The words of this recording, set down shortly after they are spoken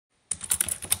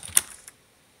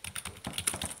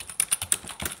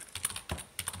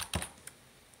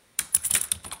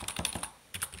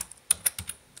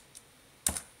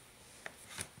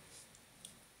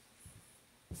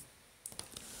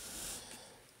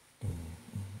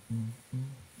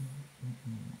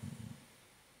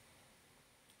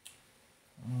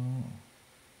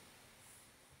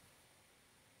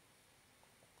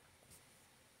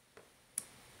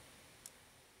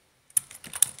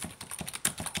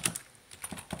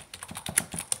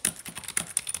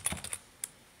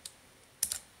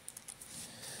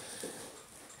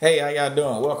Hey, how y'all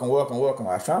doing? Welcome, welcome, welcome.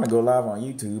 I was trying to go live on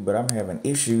YouTube, but I'm having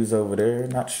issues over there.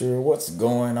 Not sure what's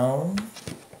going on.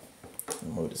 Let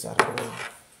me move this out of the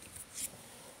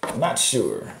way. Not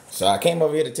sure. So I came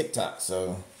over here to TikTok,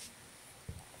 so.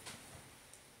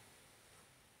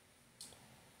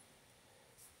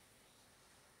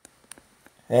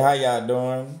 Hey, how y'all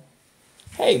doing?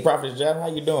 Hey, Prophet Jeff, how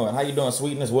you doing? How you doing,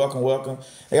 Sweetness? Welcome, welcome.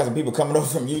 I got some people coming over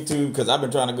from YouTube because I've been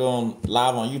trying to go on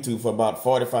live on YouTube for about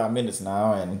 45 minutes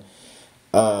now, and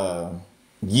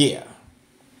yeah.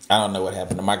 I don't know what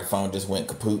happened. The microphone just went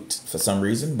kaput for some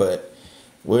reason, but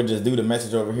we'll just do the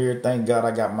message over here. Thank God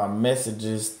I got my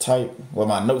messages typed, well,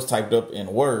 my notes typed up in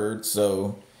Word.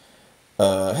 So,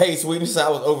 hey, Sweetness, I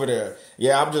was over there.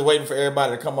 Yeah, I'm just waiting for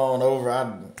everybody to come on over.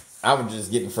 I was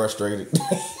just getting frustrated.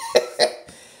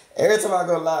 Every time I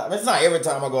go live, I mean, it's not every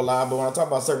time I go live, but when I talk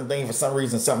about certain things, for some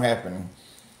reason, something happened.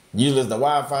 Usually it's the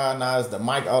Wi-Fi, now it's the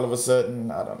mic all of a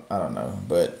sudden. I don't know,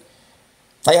 but.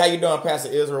 Hey, how you doing, Pastor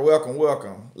Israel? Welcome,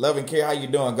 welcome. Love and care, how you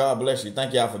doing? God bless you.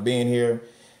 Thank y'all for being here.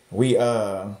 We,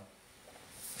 let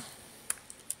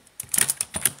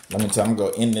me tell you, I'm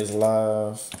going to end this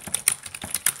live.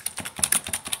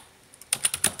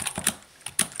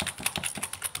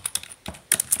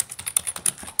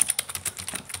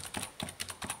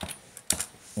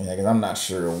 Yeah, because I'm not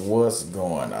sure what's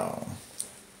going on.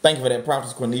 Thank you for that,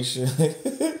 Prophet Quenisha.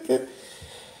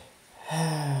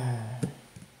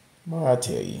 Boy, I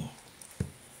tell you.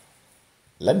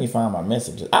 Let me find my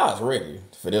messages. I was ready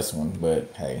for this one,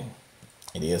 but hey,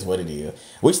 it is what it is.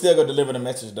 We still gonna deliver the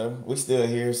message though. We still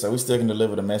here, so we still can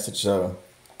deliver the message. So,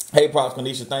 hey, Props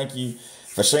Quenisha, thank you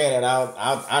for sharing that out.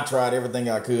 I tried everything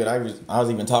I could. I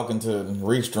was even talking to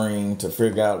Restream to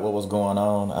figure out what was going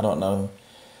on. I don't know.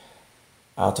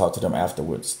 I'll talk to them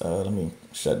afterwards. Let me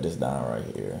shut this down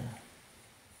right here.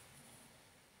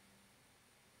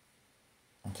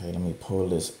 Okay, let me pull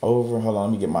this over. Hold on,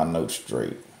 let me get my notes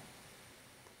straight.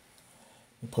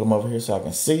 Pull them over here so I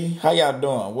can see. How y'all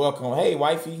doing? Welcome. Hey,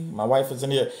 wifey. My wife is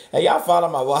in here. Hey, y'all follow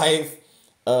my wife.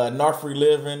 North Free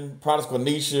Living. Prodigal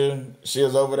Nisha. She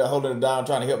was over there holding it down,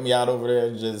 trying to help me out over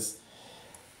there. Just,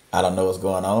 I don't know what's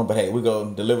going on. But hey, we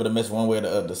go deliver the message one way or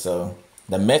the other. So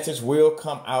the message will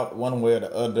come out one way or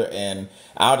the other. And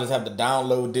I'll just have to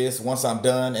download this once I'm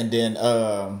done. And then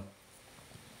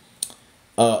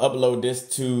upload this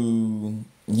to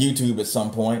YouTube at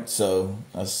some point. So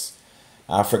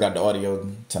I forgot the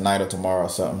audio tonight or tomorrow or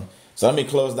something. So let me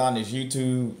close down this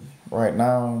YouTube right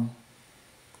now.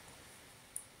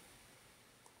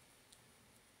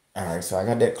 All right, so I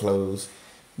got that closed.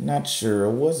 Not sure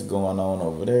what's going on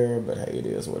over there, but hey, it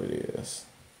is what it is.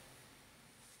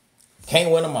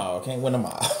 Can't win them all. Can't win them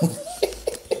all.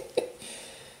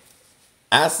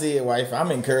 I see it, wife.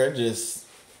 I'm encouraged. Just,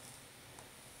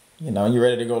 you're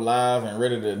ready to go live and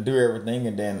ready to do everything,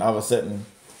 and then all of a sudden,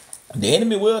 the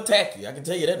enemy will attack you. I can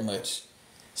tell you that much.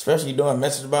 Especially doing a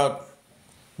message about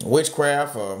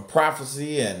witchcraft or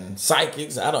prophecy and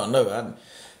psychics. I don't know.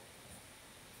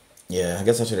 I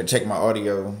guess I should have checked my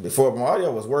audio before. My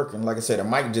audio was working. Like I said, the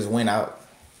mic just went out.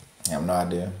 I have no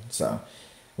idea. So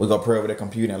we're going to pray over the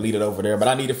computer and leave it over there. But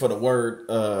I need it for the word,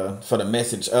 for the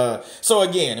message. So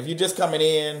again, if you're just coming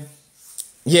in,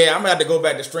 yeah, I'm going to have to go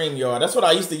back to StreamYard. That's what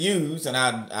I used to use. And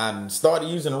I started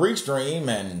using Restream,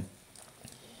 and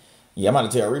yeah, I'm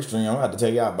about to tell Restream. I'm about to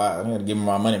tell y'all about it. I'm going to give me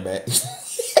my money back.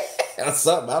 Or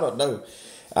something. I don't know.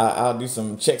 I'll do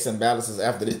some checks and balances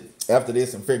after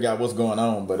this and figure out what's going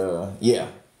on. But yeah.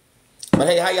 But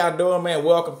hey, how y'all doing, man?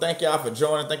 Welcome. Thank y'all for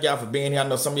joining. Thank y'all for being here. I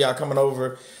know some of y'all coming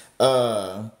over.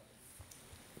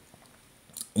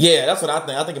 Yeah, that's what I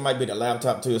think. I think it might be the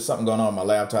laptop too. There's something going on with my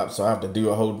laptop, so I have to do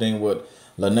a whole thing with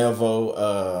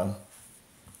Lenovo.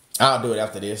 I'll do it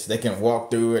after this. They can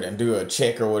walk through it and do a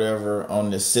check or whatever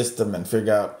on this system and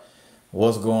figure out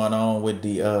what's going on with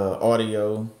the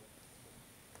audio.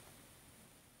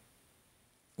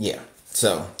 Yeah,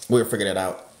 so we'll figure that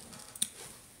out.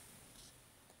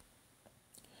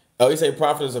 Oh, you say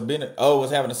Prophet was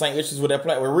having the same issues with that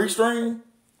platform with Restream?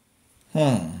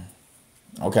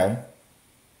 Okay.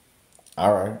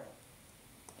 All right.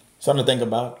 Something to think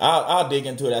about. I'll dig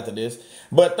into it after this.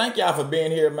 But thank y'all for being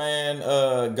here, man.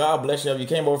 God bless you. You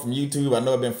came over from YouTube. I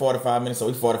know it's been 45 minutes, so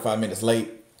we're 45 minutes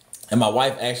late. And my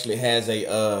wife actually has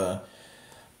a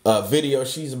video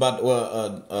she's about to,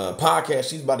 a podcast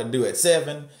she's about to do at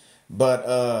 7. But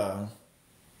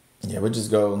yeah, we'll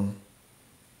just go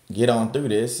get on through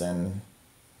this and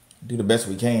do the best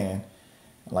we can.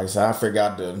 Like I said, I figure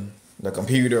out the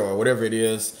computer or whatever it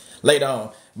is later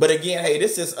on. But again, hey,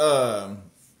 this is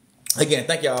Again,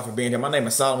 thank y'all for being here. My name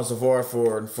is Solomon Savor.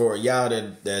 For y'all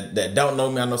that don't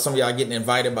know me, I know some of y'all getting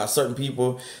invited by certain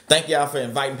people. Thank y'all for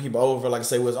inviting people over. Like I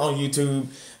say, we was on YouTube,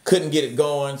 couldn't get it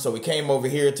going, so we came over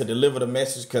here to deliver the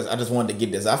message because I just wanted to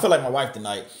get this. I feel like my wife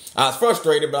tonight. I was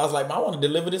frustrated, but I was like, I want to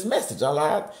deliver this message.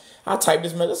 I typed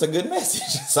this message. It's a good message,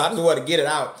 so I just want to get it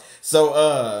out.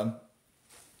 So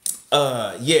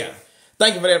yeah.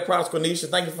 Thank you for that, Props Cornisha.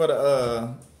 Thank you for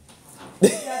the You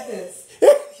got this.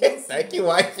 Thank you,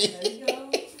 wifey. There you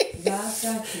go. God's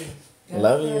got you.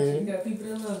 Love you. You got people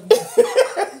that love you.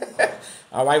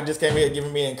 Our wife just came here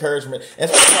giving me encouragement. And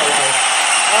speaking of my wife,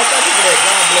 thank you for that.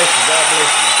 God bless you. God bless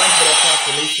you. Thank you for that, Props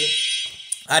Cornisha.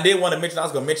 I did want to mention, I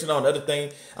was going to mention on the other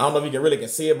thing. I don't know if you can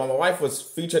see it, but my wife was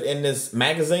featured in this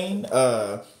magazine.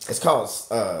 It's called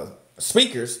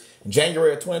Speakers,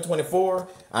 January of 2024.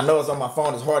 I know it's on my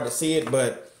phone. It's hard to see it,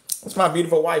 but it's my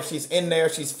beautiful wife. She's in there.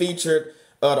 She's featured.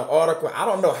 The article. I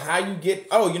don't know how you get.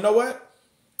 Oh, you know what?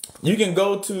 You can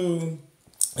go to.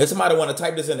 If somebody want to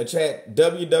type this in the chat,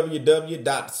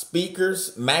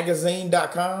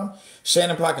 www.speakersmagazine.com.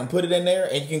 Shannon Plot can put it in there,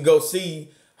 and you can go see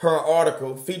her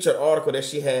article, featured article that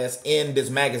she has in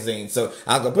this magazine. So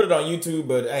I was gonna put it on YouTube,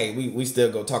 but hey, we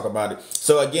still go talk about it.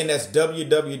 So again, that's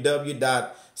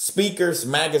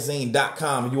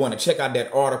www.speakersmagazine.com. You want to check out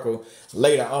that article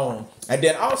later on, and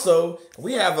then also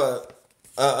we have a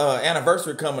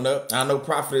anniversary coming up. I know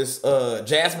Prophetess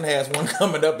Jasmine has one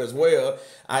coming up as well.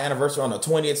 Our anniversary on the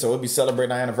 20th, so we'll be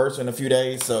celebrating our anniversary in a few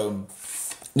days. So,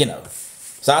 you know,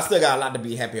 so I still got a lot to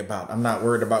be happy about. I'm not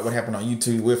worried about what happened on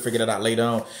YouTube. We'll figure that out later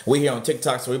on. We're here on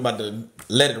TikTok, so we're about to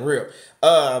let it rip.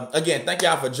 Again, thank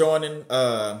y'all for joining.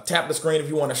 Tap the screen if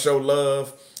you want to show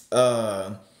love.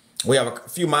 We have a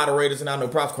few moderators, and I know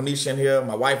Props Cornisha in here.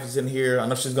 My wife is in here. I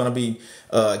know she's going to be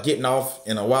getting off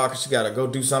in a while because she got to go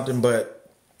do something, but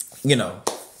you know,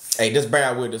 hey, just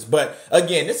bear with us. But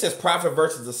again, this is prophet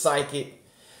versus the psychic,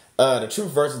 the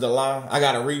truth versus the lie. I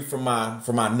gotta read from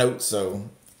my notes, so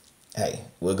hey,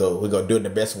 we'll go do it the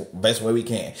best way we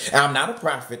can. And I'm not a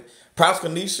prophet.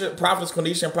 Prophetess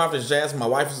Cornisha, and Prophetess Jasmine, my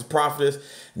wife is a prophetess.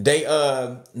 They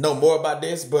know more about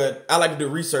this, but I like to do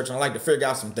research and I like to figure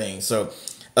out some things. So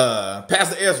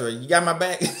Pastor Ezra, you got my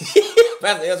back.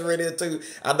 Pastor Ezra did too.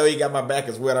 I know he got my back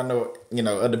as well. I know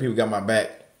other people got my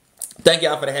back. Thank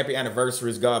y'all for the happy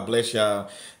anniversaries. God bless y'all.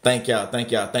 Thank y'all. Thank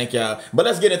y'all. Thank y'all. But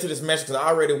let's get into this message because I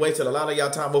already wasted a lot of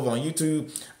y'all time over on YouTube.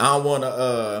 I don't want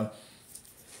to,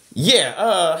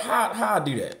 how I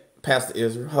do that? Pastor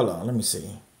Israel. Hold on. Let me see.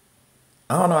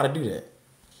 I don't know how to do that.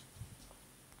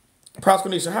 Props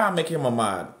Cornisha, how I make him a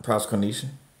mod? Props Cornisha.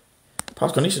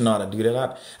 Props Cornisha know how to do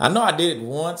that. I know I did it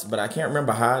once, but I can't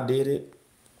remember how I did it.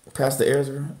 Pastor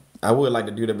Ezra. I would like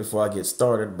to do that before I get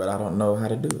started, but I don't know how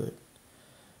to do it.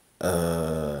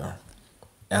 I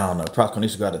don't know. Props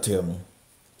Cornisha got to tell me.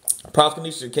 Props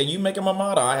Cornisha, can you make him a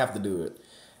mod or I have to do it?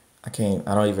 I can't.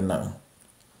 I don't even know.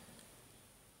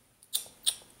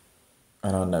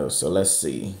 I don't know. So let's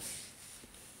see.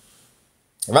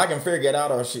 If I can figure it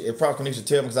out or if Props Cornisha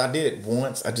tell me, because I did it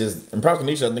once. And Props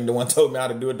Cornisha, I think the one told me how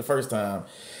to do it the first time.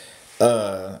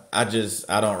 I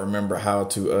don't remember how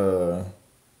to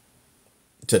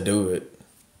do it.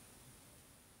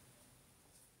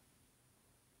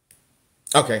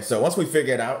 Okay, so once we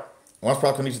figure it out, once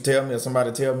Props Cornisha tell me or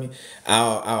somebody tell me,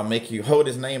 I'll make you hold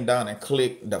his name down and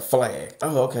click the flag.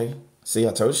 Oh, okay. See,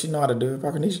 I told you she know how to do it,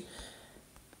 Props Cornisha.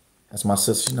 That's my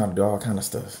sister. She know how to do all kind of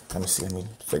stuff. Let me see. Let me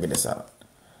figure this out.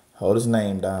 Hold his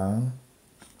name down.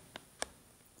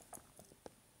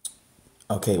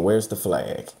 Okay, where's the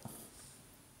flag?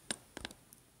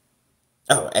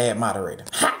 Oh, add moderator.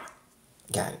 Ha!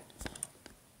 Got it.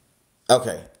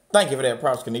 Okay. Thank you for that,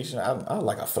 Props Cornisha. I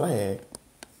like a flag.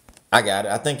 I got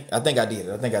it. I think I did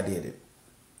it. I think I did it.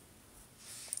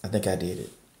 I got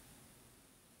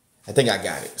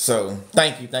it. So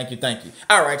thank you.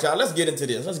 All right, y'all. Let's get into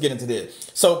this.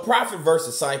 So prophet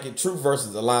versus psychic, truth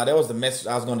versus a lie. That was the message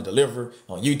I was going to deliver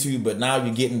on YouTube, but now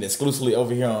you're getting it exclusively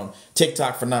over here on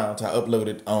TikTok for now until I upload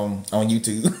it on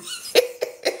YouTube.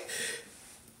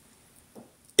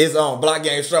 It's on Block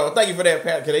Game Show. Thank you for that,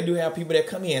 Pat, because they do have people that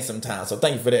come in sometimes. So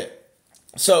thank you for that.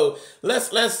 So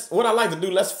let's what I like to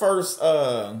do, let's first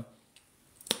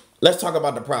let's talk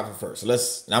about the prophet first.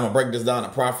 I'm gonna break this down, the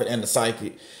prophet and the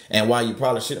psychic, and why you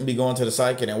probably shouldn't be going to the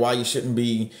psychic and why you shouldn't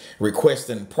be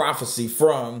requesting prophecy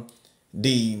from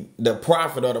the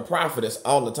prophet or the prophetess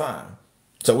all the time.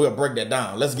 So we'll break that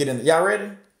down. Let's get in. Y'all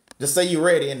ready? Just say you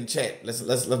ready in the chat.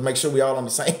 Let's make sure we all on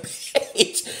the same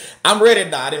page. I'm ready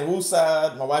now. I didn't woo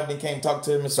side. My wife didn't came talk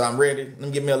to me, so I'm ready. Let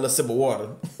me get me a little sip of water.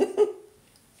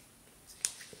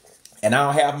 And I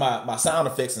don't have my sound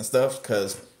effects and stuff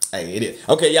because, hey, it is.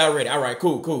 Okay, y'all ready? All right,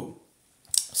 cool.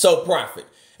 So prophet.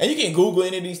 And you can Google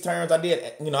any of these terms. I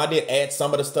did add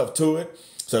some of the stuff to it.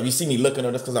 So if you see me looking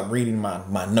up, that's because I'm reading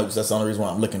my notes. That's the only reason why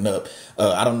I'm looking up.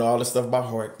 I don't know all this stuff by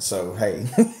heart. So, hey.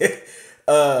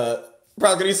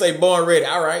 Probably gonna say born ready.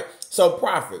 All right. So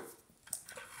prophet.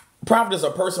 Prophet is a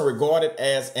person regarded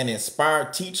as an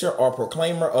inspired teacher or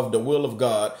proclaimer of the will of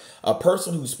God. A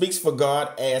person who speaks for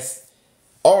God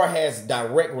or has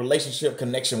direct relationship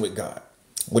connection with God.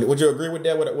 Would you agree with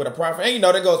that with a prophet? And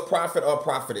that goes prophet or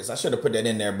prophetess. I should have put that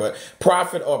in there, but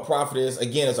prophet or prophetess,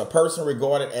 again, is a person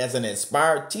regarded as an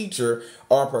inspired teacher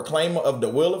or proclaimer of the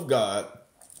will of God,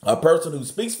 a person who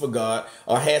speaks for God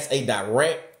or has a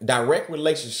direct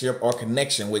relationship or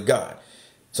connection with God.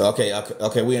 So,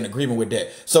 okay, we're in agreement with that.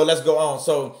 So let's go on.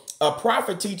 So a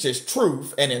prophet teaches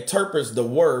truth and interprets the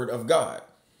word of God.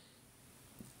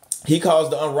 He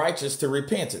calls the unrighteous to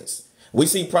repentance. We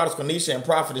see Prophetess Quenisha and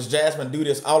Prophetess Jasmine do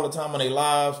this all the time on their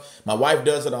lives. My wife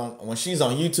does it when she's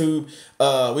on YouTube.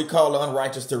 We call the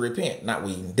unrighteous to repent. Not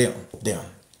we, them.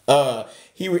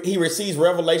 He receives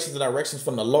revelations and directions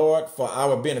from the Lord for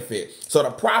our benefit. So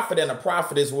the prophet and the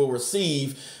prophetess will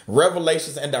receive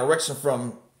revelations and direction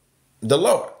from the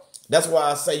Lord. That's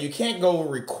why I say you can't go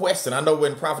requesting. I know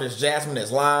when Prophetess Jasmine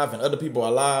is live and other people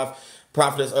are live,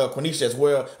 Prophetess Quenisha as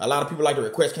well, a lot of people like to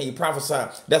request, can you prophesy?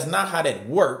 That's not how that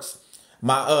works.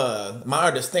 My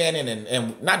understanding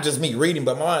and not just me reading,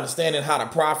 but my understanding how the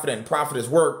prophet and prophetess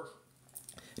work,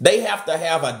 they have to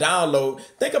have a download.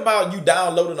 Think about you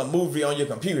downloading a movie on your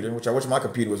computer, which I wish my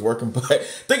computer was working, but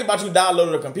think about you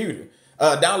downloading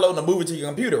downloading a movie to your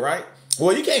computer, right?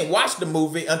 Well, you can't watch the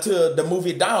movie until the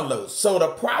movie downloads. So the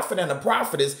prophet and the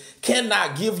prophetess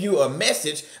cannot give you a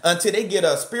message until they get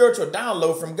a spiritual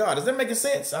download from God. Does that make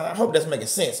sense? I hope that's making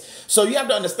sense. So you have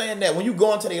to understand that when you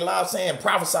go into their live saying,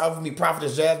 prophesy over me,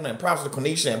 Prophetess Jasmine and Prophetess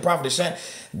Quenisha and Prophetess Shannon,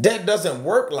 that doesn't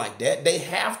work like that. They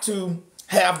have to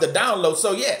have the download.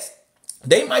 So yes,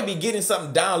 they might be getting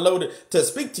something downloaded to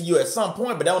speak to you at some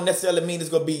point, but that don't necessarily mean it's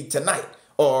going to be tonight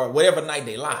or whatever night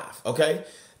they live. Okay.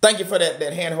 Thank you for that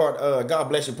hand heart. God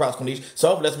bless you, Prophet Quenisha. So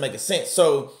hopefully let's make it sense.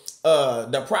 So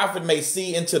the prophet may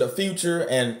see into the future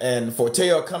and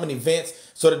foretell coming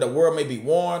events so that the world may be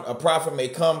warned. A prophet may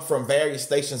come from various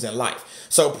stations in life.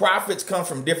 So prophets come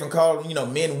from different callings,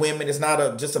 men, women. It's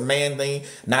not just a man thing,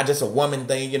 not just a woman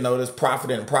thing. There's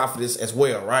prophet and prophetess as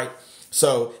well, right?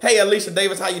 So, hey, Alicia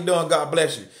Davis, how you doing? God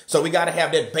bless you. So we got to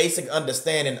have that basic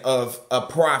understanding of a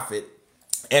prophet.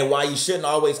 And why you shouldn't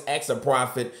always ask a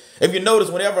prophet. If you notice,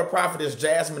 whenever a prophetess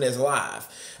Jasmine is live,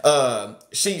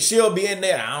 she'll be in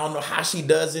there. I don't know how she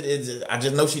does it. I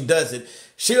just know she does it.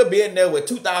 She'll be in there with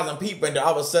 2,000 people, and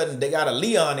all of a sudden they got a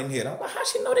Leon in here. And I'm like, how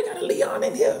she know they got a Leon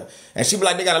in here? And she be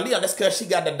like, they got a Leon. That's because she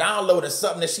got the download of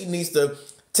something that she needs to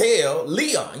tell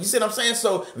Leon. You see what I'm saying?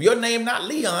 So if your name not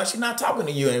Leon, she's not talking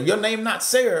to you. And if your name not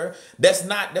Sarah, that's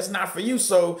not for you.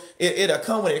 So it'll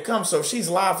come when it comes. So if she's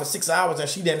live for 6 hours and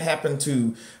she didn't happen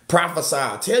to prophesy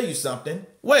or tell you something,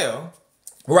 well,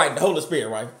 right, the Holy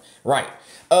Spirit, right.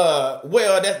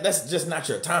 Well, that's just not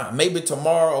your time. Maybe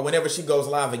tomorrow or whenever she goes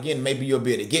live again, maybe you'll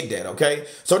be able to get that, okay?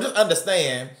 So just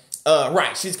understand,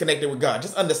 right, she's connected with God.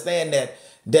 Just understand that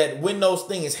when those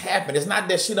things happen, it's not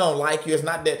that she don't like you. It's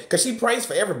not that, because she prays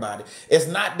for everybody. It's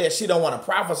not that she don't want to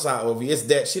prophesy over you. It's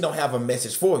that she don't have a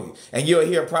message for you. And you'll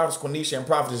hear Prophetess Quenisha and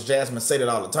Prophetess Jasmine say that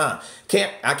all the time.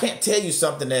 I can't tell you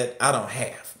something that I don't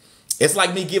have. It's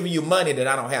like me giving you money that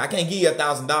I don't have. I can't give you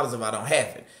 $1,000 if I don't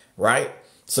have it, right?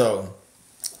 So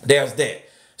there's that.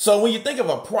 So when you think of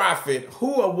a prophet,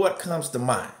 who or what comes to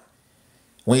mind?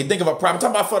 When you think of a prophet,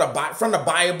 talk about from the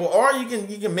Bible, or you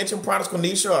can mention Prophetess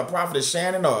Quenisha or Prophetess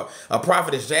Shannon or a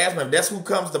Prophetess Jasmine. If that's who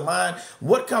comes to mind,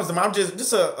 what comes to mind?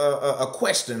 Just a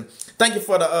question. Thank you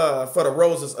for the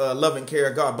roses, love and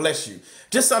care. God bless you.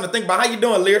 Just something to think about. How you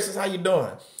doing, lyricist? How you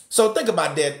doing? So think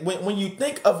about that. When you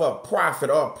think of a prophet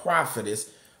or a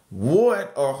prophetess,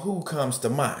 what or who comes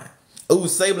to mind? Ooh,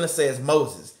 Sablin says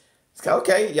Moses.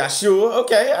 Okay, Yahshua.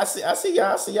 Okay, I see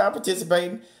y'all. I see y'all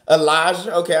participating.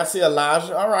 Elijah. Okay, I see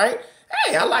Elijah. All right.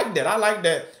 Hey, I like that.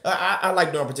 I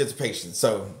like doing participation.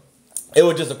 So it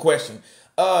was just a question.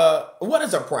 What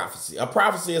is a prophecy? A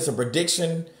prophecy is a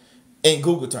prediction in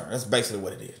Google terms. That's basically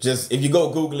what it is. Just if you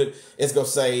go Google it, it's gonna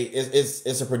say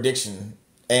it's a prediction.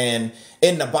 And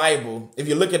in the Bible, if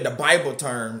you look at the Bible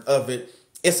term of it,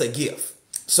 it's a gift.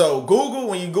 So Google,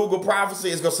 when you Google prophecy,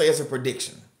 it's gonna say it's a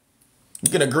prediction. You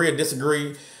can agree or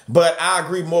disagree, but I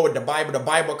agree more with the Bible. The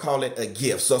Bible call it a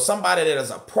gift. So somebody that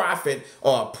is a prophet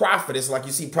or a prophetess, like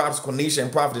you see Prophetess Quenisha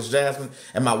and Prophetess Jasmine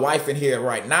and my wife in here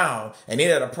right now, and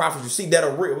any of the prophets you see that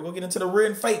are real. We're going to get into the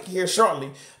real and fake here shortly.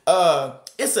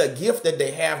 It's a gift that they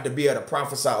have to be able to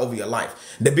prophesy over your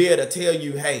life, to be able to tell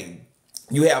you, hey,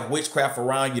 you have witchcraft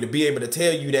around you to be able to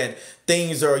tell you that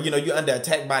things are, you're under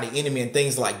attack by the enemy and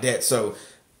things like that. So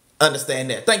understand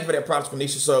that. Thank you for that, Prophet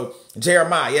Kanisha. So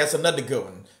Jeremiah, that's another good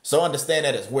one. So understand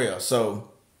that as well.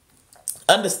 So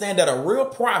understand that a real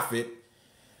prophet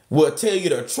will tell you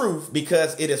the truth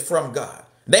because it is from God.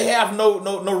 They have no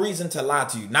reason to lie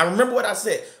to you. Now remember what I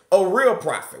said. A real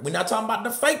prophet. We're not talking about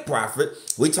the fake prophet.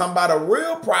 We're talking about a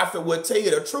real prophet will tell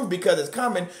you the truth because it's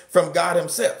coming from God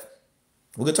himself.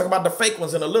 We're going to talk about the fake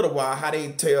ones in a little while, how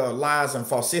they tell lies and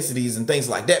falsities and things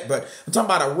like that. But I'm talking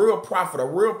about a real prophet. A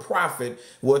real prophet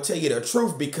will tell you the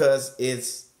truth because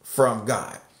it's from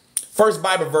God. First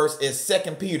Bible verse is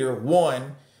 2 Peter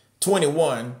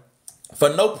 1:21. For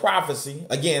no prophecy,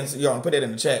 again, so y'all put it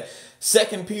in the chat.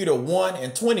 2 Peter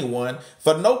 1:21.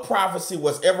 For no prophecy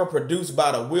was ever produced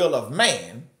by the will of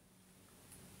man,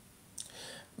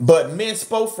 but men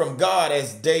spoke from God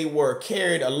as they were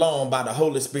carried along by the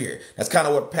Holy Spirit. That's kind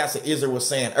of what Pastor Israel was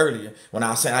saying earlier when I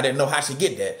was saying I didn't know how she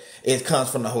get that. It comes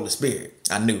from the Holy Spirit.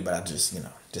 I knew, but I just,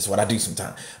 just what I do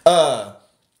sometimes.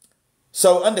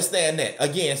 So understand that.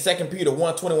 Again, 2 Peter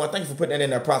 1:21. Thank you for putting that in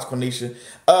there, Prophet Cornisha.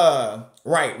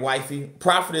 Right, wifey.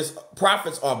 Prophets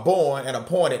are born and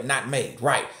appointed, not made.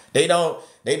 Right. They don't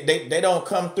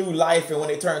come through life and when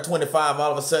they turn 25,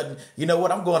 all of a sudden, you know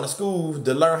what? I'm going to school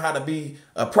to learn how to be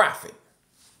a prophet.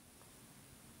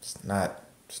 It's not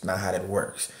how that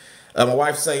works. My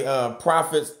wife say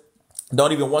prophets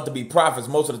don't even want to be prophets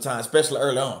most of the time, especially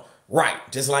early on. Right.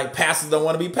 Just like pastors don't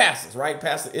want to be pastors, right?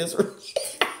 Pastor Israel.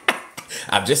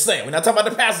 I'm just saying, we're not talking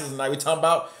about the pastors tonight. We're talking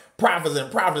about prophets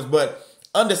and prophets. But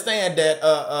understand that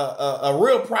a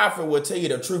real prophet will tell you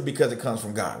the truth because it comes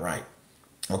from God, right?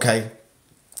 Okay.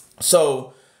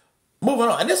 So moving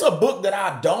on. And this is a book that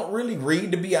I don't really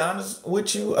read, to be honest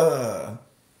with you.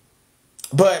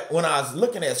 But when I was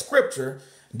looking at scripture,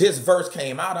 this verse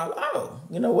came out. I was like, oh,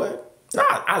 you know what?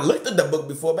 I looked at the book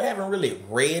before, but I haven't really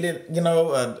read it,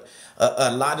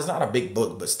 a lot. It's not a big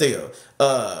book, but still.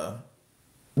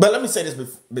 But let me say this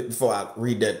before I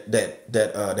read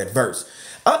that verse.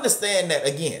 Understand that,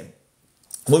 again,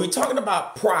 when we're talking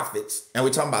about prophets and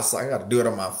we're talking about, I got to do it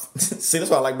on my, see, that's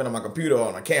why I like being on my computer or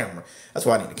on a camera. That's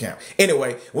why I need a camera.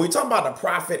 Anyway, when we're talking about the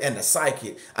prophet and the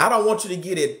psychic, I don't want you to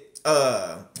get it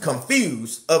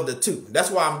confused of the two. That's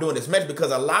why I'm doing this message,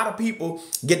 because a lot of people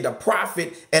get the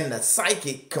prophet and the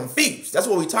psychic confused. That's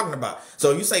what we're talking about.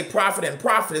 So you say prophet and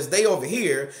prophetess, they over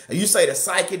here, and you say the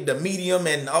psychic, the medium,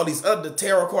 and all these other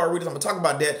tarot card readers, I'm gonna talk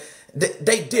about that.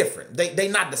 They different. They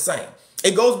not the same.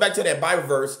 It goes back to that Bible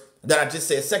verse that I just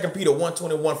said, 2 Peter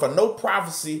 1:21. For no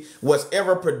prophecy was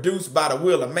ever produced by the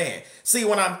will of man. See,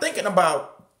 when I'm thinking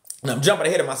about, and I'm jumping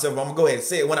ahead of myself, I'm gonna go ahead and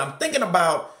say it. When I'm thinking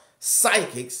about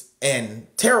psychics and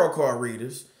tarot card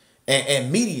readers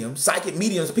and mediums, psychic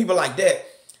mediums, people like that,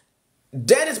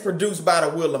 that is produced by the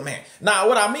will of man. Now,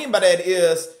 what I mean by that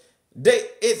is,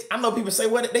 I know people say,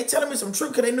 well, they telling me some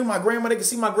truth because they knew my grandmother, they could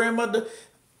see my grandmother.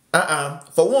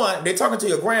 For one, they're talking to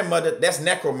your grandmother. That's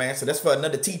necromancer. That's for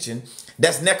another teaching.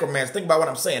 That's necromancer. Think about what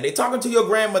I'm saying. They're talking to your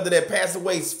grandmother that passed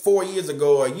away 4 years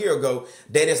ago or a year ago.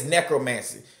 That is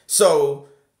necromancy. So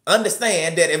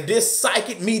understand that if this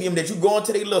psychic medium that you go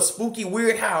into their little spooky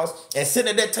weird house and sit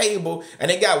at that table and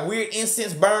they got weird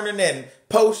incense burning and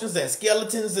potions and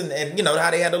skeletons and you know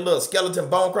how they had a little skeleton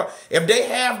bone crawl. If they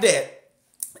have that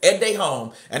at their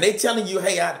home and they telling you,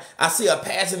 hey, I see a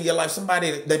passing in your life,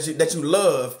 somebody that you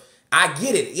love, I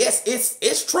get it. Yes,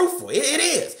 it's truthful. It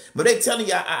is. But they telling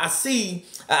you, I see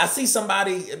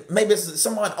somebody, maybe it's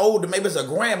someone older, maybe it's a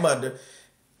grandmother,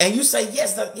 and you say,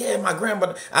 yes, yeah, my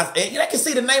grandmother, and they can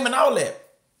see the name and all that.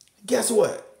 Guess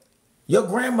what? Your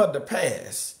grandmother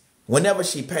passed whenever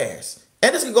she passed.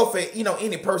 And this can go for,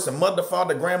 any person, mother,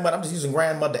 father, grandmother. I'm just using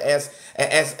grandmother as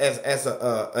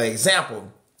a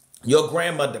example. Your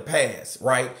grandmother passed,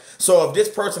 right? So if this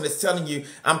person is telling you,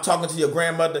 I'm talking to your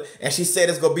grandmother and she said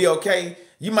it's going to be okay,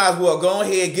 you might as well go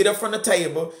ahead, get up from the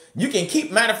table. You can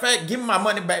keep, matter of fact, give me my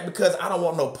money back because I don't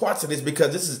want no parts of this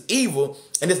because this is evil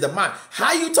and it's demonic.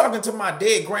 How you talking to my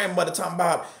dead grandmother talking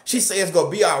about, she says it's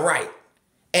going to be all right.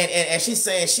 And she's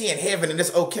saying she in heaven and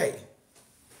it's okay.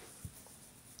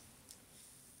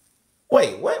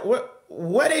 Wait,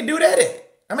 where they do that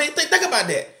at? I mean, think about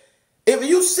that. If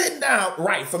you sitting down,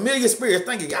 right, familiar spirits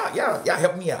thinking, y'all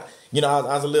help me out. I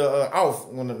was a little off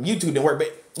when the YouTube didn't work,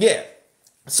 but yeah.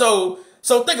 So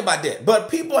think about that. But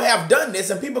people have done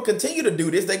this and people continue to do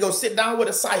this. They go sit down with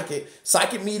a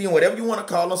psychic medium, whatever you want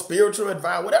to call them, spiritual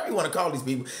advisor, whatever you want to call these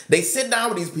people. They sit down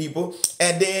with these people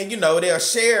and then, they'll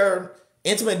share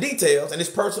intimate details, and this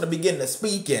person will begin to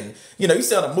speak. And you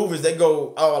see on the movies they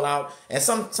go all out, and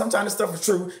sometimes the stuff is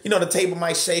true. The table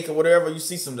might shake or whatever. You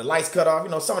see the lights cut off.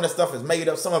 Some of the stuff is made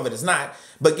up, some of it is not.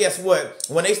 But guess what?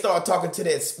 When they start talking to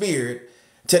that spirit,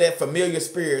 to that familiar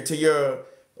spirit,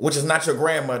 which is not your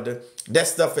grandmother, that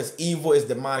stuff is evil, is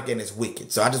demonic, and it's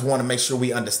wicked. So I just want to make sure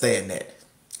we understand that.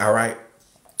 All right.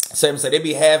 Say they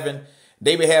be having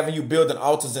you building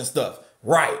altars and stuff.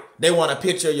 Right. They want a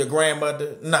picture of your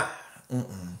grandmother. Nah.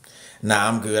 Nah,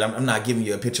 I'm good. I'm not giving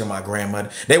you a picture of my grandmother.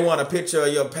 They want a picture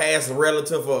of your past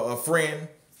relative or a friend.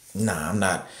 Nah,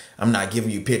 I'm not giving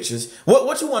you pictures.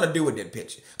 What you want to do with that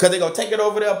picture? Because they're going to take it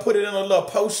over there, put it in a little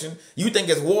potion. You think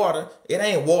it's water. It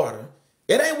ain't water.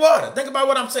 It ain't water. Think about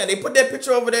what I'm saying. They put that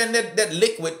picture over there in that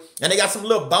liquid, and they got some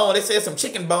little bones. They said some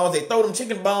chicken bones. They throw them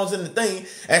chicken bones in the thing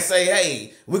and say,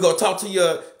 hey, we going to talk to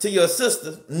your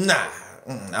sister. Nah,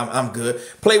 I'm good.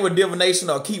 Play with divination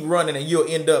or keep running and you'll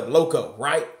end up loco,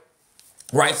 right?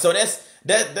 Right. So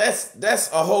that's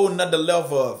a whole nother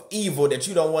level of evil that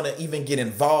you don't want to even get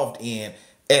involved in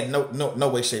at no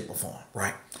way, shape, or form.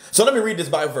 Right. So let me read this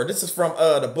Bible verse. This is from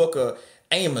the book of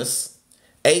Amos,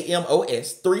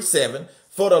 Amos 3:7.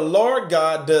 For the Lord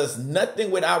God does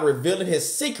nothing without revealing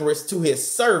his secrets to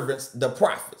his servants, the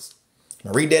prophets.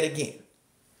 I'm going to read that again.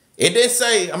 It didn't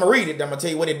say, I'm going to read it. I'm going to tell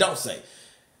you what it don't say.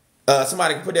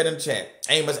 Somebody can put that in the chat.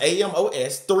 Amos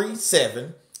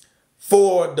 3:7.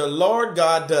 For the Lord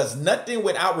God does nothing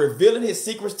without revealing his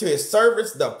secrets to his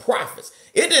servants, the prophets.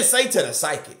 It didn't say to the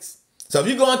psychics. So if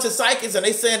you go into psychics and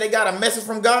they saying they got a message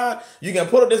from God, you can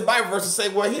put up this Bible verse and say,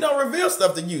 well, he don't reveal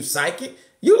stuff to you, psychic.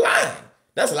 You lying.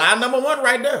 That's lie number one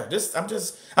right there. I'm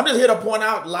just here to point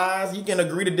out lies. You can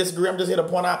agree to disagree. I'm just here to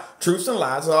point out truths and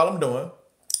lies. That's all I'm doing.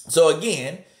 So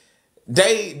again,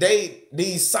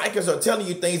 these psychics are telling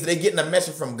you things that they're getting a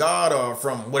message from God or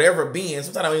from whatever being.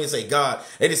 Sometimes I don't even say God.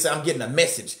 They just say, I'm getting a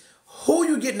message. Who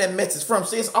you getting that message from?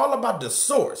 See, it's all about the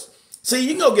source. See, you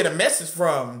can go get a message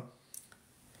from,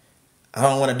 I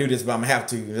don't want to do this, but I'm going to have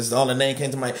to. This is the only name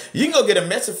came to mind. You can go get a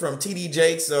message from T.D.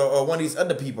 Jakes or one of these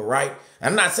other people, right?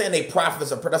 I'm not saying they prophets.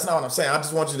 That's not what I'm saying. I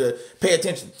just want you to pay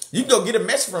attention. You can go get a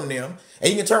message from them, and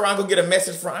you can turn around and go get a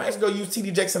message from, I just go use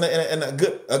T.D. Jakes in a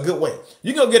good way.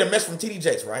 You can go get a message from T.D.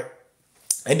 Jakes, right?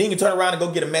 And then you can turn around and go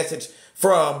get a message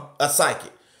from a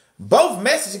psychic. Both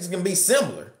messages can be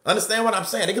similar. Understand what I'm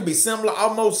saying? They can be similar,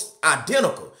 almost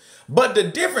identical. But the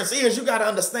difference is you got to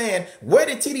understand, where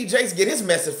did T.D. Jakes get his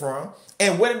message from,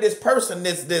 and where did this person,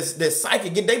 this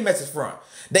psychic, get their message from?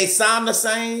 They sound the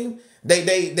same.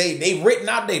 They written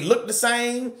out. They look the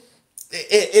same.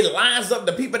 It lines up.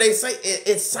 The people they say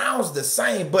it sounds the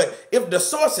same. But if the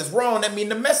source is wrong, that means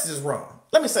the message is wrong.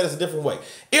 Let me say this a different way.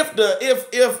 If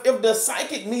the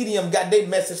psychic medium got their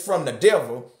message from the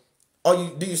devil,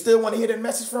 do you still want to hear that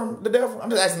message from the devil? I'm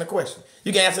just asking the question.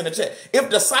 You can answer in the chat. If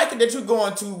the psychic that you're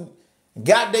going to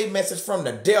got their message from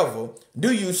the devil,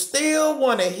 do you still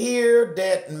want to hear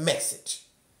that message?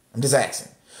 I'm just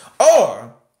asking.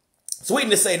 Or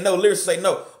sweetness say no, lyrics say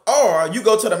no. Or you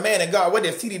go to the man of God, whether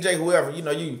it's TDJ, whoever,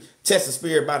 you test the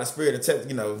spirit by the spirit and test,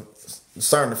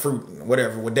 discern the fruit,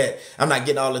 whatever with that. I'm not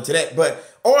getting all into that.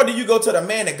 Or do you go to the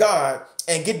man of God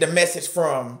and get the message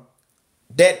from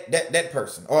that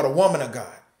person or the woman of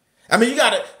God? I mean, you got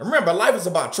to remember, life is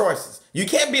about choices. You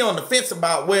can't be on the fence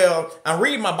about, well, I'm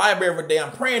reading my Bible every day,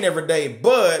 I'm praying every day,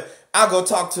 but I'll go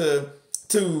talk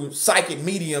to psychic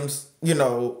mediums,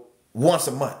 once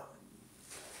a month.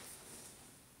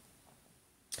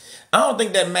 I don't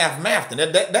think that math.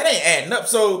 That ain't adding up.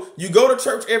 So you go to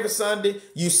church every Sunday,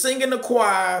 you sing in the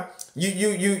choir,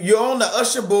 you're on the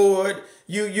usher board,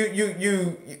 you do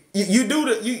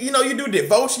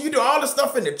devotion, you do all the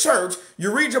stuff in the church,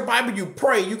 you read your Bible, you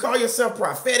pray, you call yourself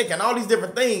prophetic and all these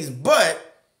different things,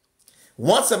 but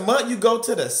once a month you go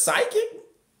to the psychic?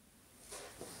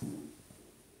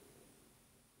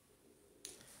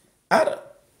 I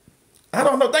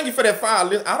don't know. Thank you for that file.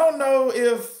 I don't know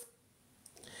if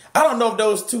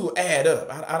those two add up.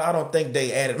 I don't think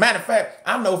they add up. Matter of fact,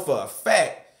 I know for a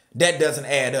fact that doesn't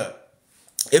add up.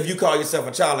 If you call yourself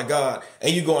a child of God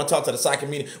and you go and talk to the psychic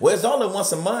medium, well, it's only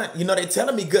once a month. They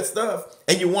telling me good stuff,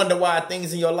 and you wonder why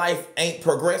things in your life ain't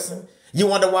progressing. You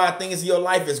wonder why things in your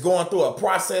life is going through a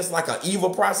process, like an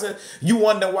evil process. You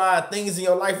wonder why things in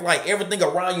your life, like everything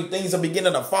around you, things are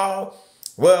beginning to fall.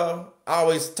 Well, I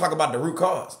always talk about the root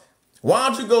cause. Why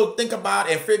don't you go think about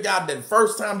and figure out the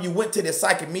first time you went to this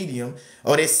psychic medium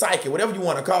or this psychic, whatever you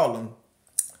want to call them.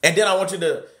 And then I want you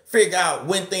to figure out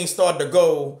when things start to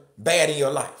go bad in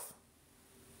your life.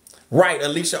 Right,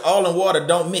 Alicia, all in water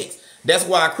don't mix. That's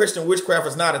why Christian witchcraft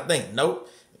is not a thing. Nope.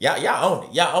 Y'all own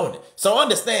it. Y'all own it. So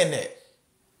understand that.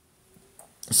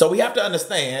 So we have to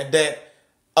understand that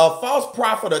a false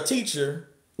prophet or teacher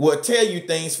will tell you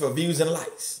things for views and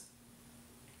likes.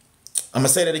 I'm going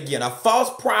to say that again. A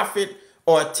false prophet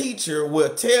or a teacher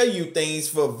will tell you things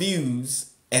for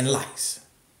views and likes.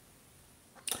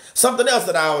 Something else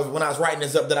that when I was writing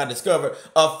this up that I discovered,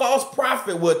 a false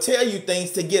prophet will tell you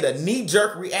things to get a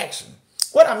knee-jerk reaction.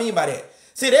 What I mean by that?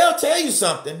 See, they'll tell you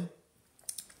something.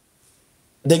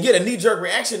 They get a knee-jerk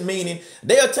reaction, meaning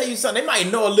they'll tell you something. They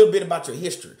might know a little bit about your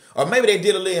history, or maybe they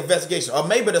did a little investigation, or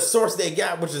maybe the source they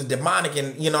got, which is demonic,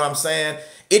 and you know what I'm saying,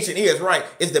 itching ears, right?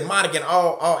 It's demonic in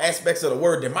all aspects of the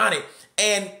word demonic,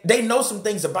 and they know some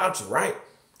things about you, right?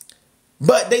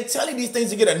 But they tell you these things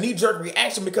to get a knee-jerk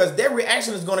reaction because their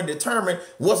reaction is going to determine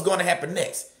what's going to happen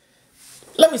next.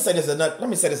 Let me say this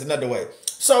another way.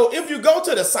 So if you go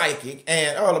to the psychic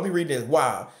and let me read this.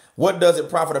 Wow. What does it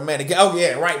profit a man to get? Oh,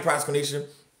 yeah, right, prosecution.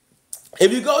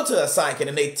 If you go to a psychic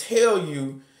and they tell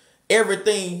you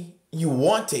everything you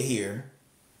want to hear,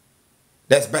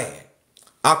 that's bad.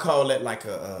 I call that like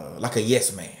a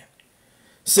yes man.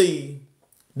 See,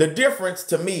 the difference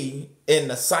to me in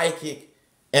the psychic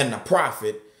and the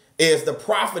prophet is the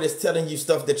prophet is telling you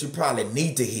stuff that you probably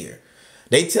need to hear.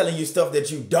 They telling you stuff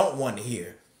that you don't want to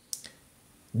hear.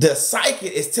 The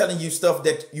psychic is telling you stuff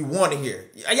that you want to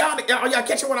hear. Y'all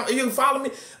catching you follow me?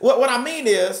 What I mean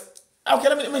is, okay,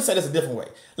 let me say this a different way.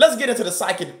 Let's get into the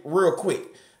psychic real quick.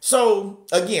 So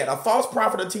again, a false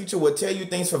prophet or teacher will tell you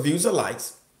things for views or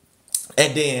likes.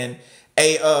 And then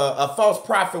a false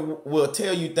prophet will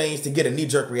tell you things to get a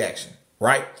knee-jerk reaction,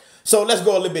 right? So let's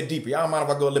go a little bit deeper. Y'all don't mind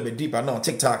if I go a little bit deeper. I know on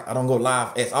TikTok I don't go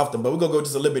live as often, but we're going to go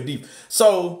just a little bit deep.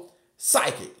 So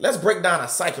psychic. Let's break down a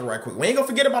psychic right quick. We ain't going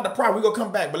to forget about the prophet. We're going to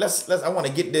come back, but I want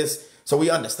to get this so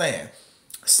we understand.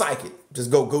 Psychic.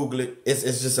 Just go Google it. It's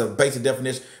just a basic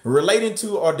definition. Relating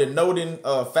to or denoting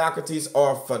faculties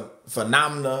or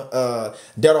phenomena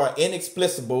that are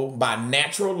inexplicable by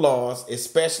natural laws,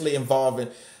 especially involving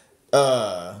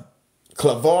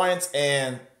clairvoyance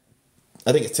and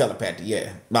I think it's telepathy,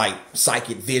 yeah. Like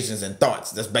psychic visions and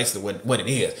thoughts. That's basically what it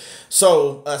is.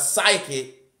 So a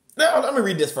psychic, now let me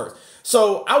read this first.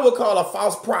 So I would call a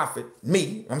false prophet,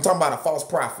 I'm talking about a false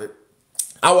prophet.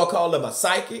 I would call them a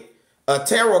psychic, a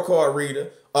tarot card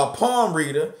reader, a palm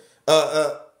reader,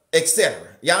 etc.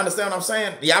 Y'all understand what I'm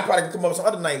saying? Y'all probably can come up with some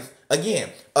other names. Again,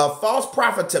 a false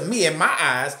prophet to me, in my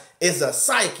eyes, is a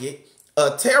psychic,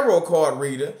 a tarot card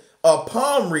reader, a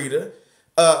palm reader,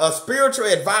 a spiritual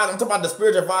advisor. I'm talking about the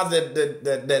spiritual advisor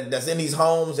that's in these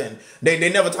homes and they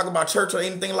never talk about church or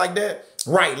anything like that.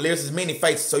 Right, there's as many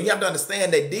faces. So you have to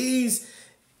understand that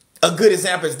a good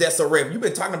example is That's So Raven. You've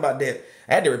been talking about that.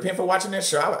 I had to repent for watching that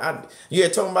show. You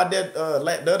had told me about that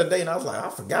the other day and I was like, I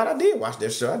forgot I did watch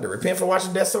that show. I had to repent for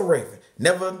watching That's So Raven.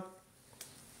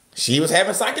 She was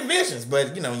having psychic visions,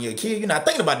 but you know, when you're a kid, you're not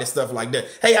thinking about this stuff like that.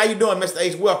 Hey, how you doing, Mr.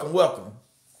 H? Welcome.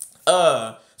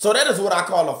 So that is what I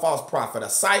call a false prophet, a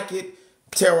psychic,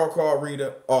 tarot card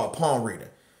reader, or a palm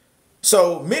reader.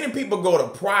 So many people go to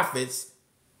prophets.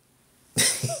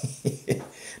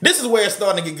 This is where it's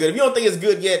starting to get good. If you don't think it's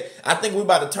good yet, I think we're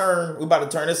about to turn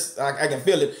this. I can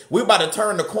feel it. We're about to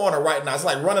turn the corner right now. It's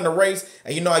like running a race,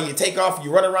 and you know how you take off,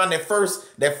 you run around that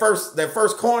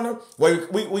first corner. Well,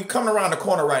 we coming around the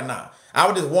corner right now. I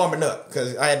was just warming up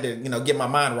because I had to, get my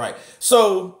mind right.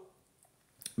 So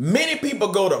many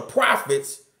people go to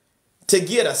prophets to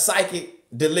get a psychic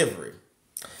delivery.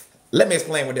 Let me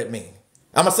explain what that means.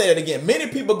 I'm going to say that again. Many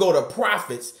people go to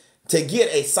prophets to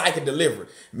get a psychic delivery.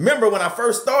 Remember when I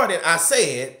first started, I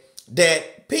said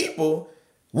that people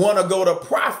want to go to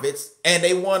prophets and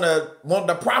they want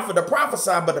the prophet to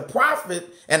prophesy, but the prophet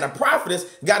and the prophetess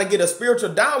got to get a spiritual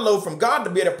download from God to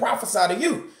be able to prophesy to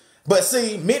you. But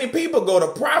see, many people go to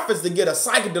prophets to get a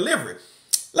psychic delivery.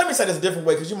 Let me say this a different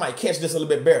way because you might catch this a little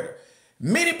bit better.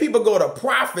 Many people go to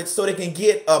prophets so they can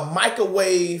get a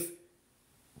microwave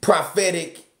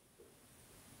prophetic.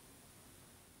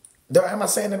 Am I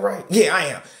saying it right? Yeah, I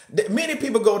am. Many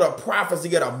people go to prophets to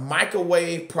get a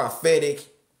microwave prophetic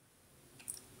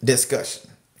discussion.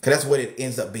 Because that's what it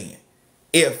ends up being.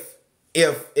 If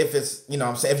it's, what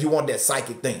I'm saying, if you want that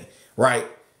psychic thing, right?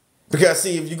 Because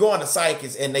see, if you go on the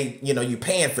psychics and they, you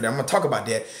paying for them, I'm going to talk about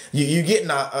that. You getting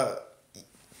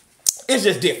it's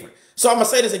just different. So I'm going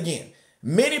to say this again.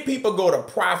 Many people go to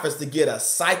prophets to get a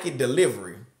psychic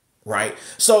delivery, right?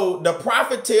 So the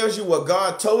prophet tells you what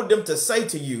God told them to say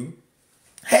to you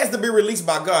has to be released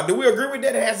by God. Do we agree with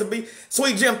that? It has to be.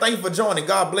 Sweet Jim, thank you for joining.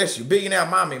 God bless you. Billionaire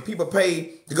Mommy, and people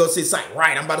pay to go see psych.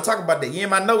 Right, I'm about to talk about that. You in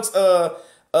my notes?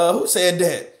 Who said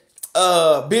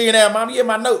that? Billionaire Mommy, in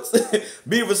my notes.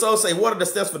 Beautiful Soul say, what are the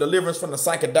steps for deliverance from the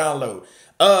psychic download?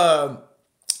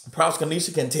 Prophet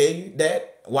Kanisha can tell you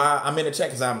that while I'm in the chat,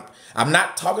 because I'm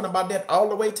not talking about that all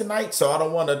the way tonight, so I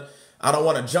don't want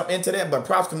to jump into that. But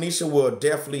Prophet Kanisha will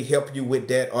definitely help you with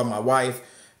that, or my wife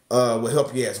will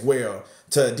help you as well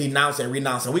to denounce and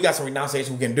renounce. And we got some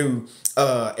renunciation we can do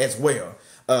as well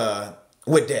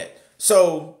with that.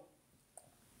 So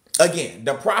again,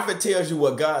 the prophet tells you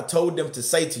what God told them to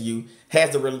say to you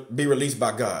has to be released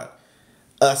by God.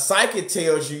 A psychic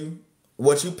tells you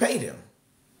what you pay them.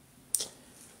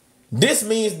 This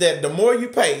means that the more you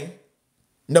pay,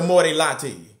 the more they lie to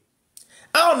you.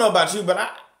 I don't know about you, but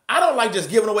I don't like just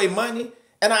giving away money.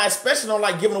 And I especially don't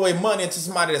like giving away money to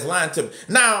somebody that's lying to me.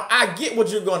 Now, I get what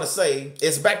you're going to say.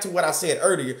 It's back to what I said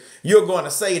earlier. You're going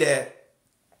to say that,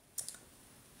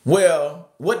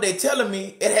 well, what they telling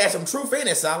me, it has some truth in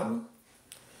it, Solomon.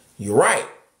 You're right.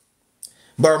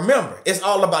 But remember, it's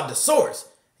all about the source.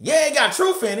 Yeah, it got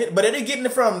truth in it, but if they're getting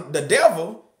it from the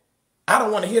devil, I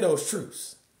don't want to hear those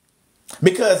truths.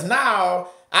 Because now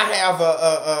I have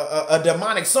a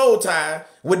demonic soul tie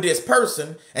with this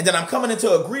person, and then I'm coming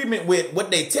into agreement with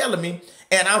what they telling me,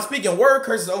 and I'm speaking word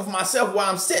curses over myself while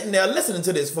I'm sitting there listening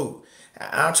to this fool.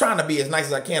 I'm trying to be as nice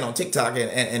as I can on TikTok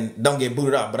and don't get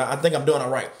booted out, but I think I'm doing all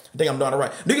right. Do you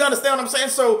understand what I'm saying?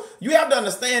 So you have to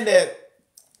understand that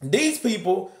these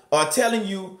people are telling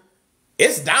you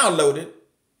it's downloaded,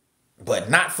 but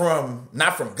not from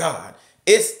God.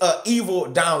 It's an evil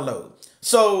download.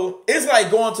 So it's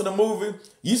like going to the movie.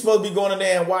 You supposed to be going in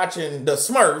there and watching the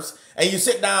Smurfs, and you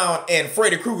sit down and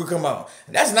Freddy Krueger come on.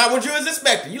 That's not what you was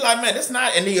expecting. You like, man, that's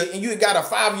not. And you got a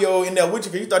 5-year-old in there with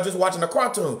you because you thought just watching a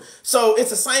cartoon. So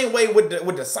it's the same way with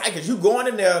the psychics. You going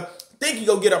in there thinking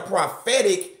you're gonna get a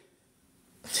prophetic.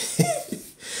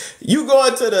 You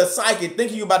going to the psychic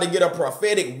thinking you're about to get a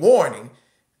prophetic warning.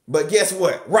 But guess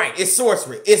what? Right, it's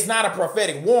sorcery. It's not a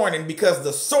prophetic warning because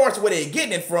the source where they're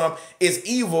getting it from is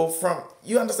evil from...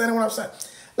 You understand what I'm saying?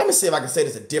 Let me see if I can say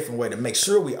this a different way to make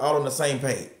sure we all on the same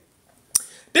page.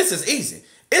 This is easy.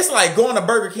 It's like going to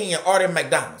Burger King and ordering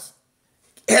McDonald's.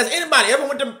 Has anybody ever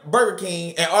went to Burger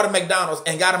King and ordered McDonald's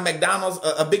and got a McDonald's,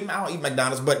 a Big Mac? I don't eat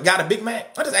McDonald's, but got a Big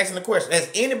Mac? I'm just asking the question. Has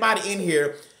anybody in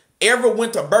here ever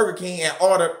went to Burger King and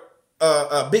ordered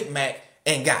a Big Mac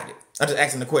and got it? I'm just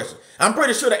asking the question. I'm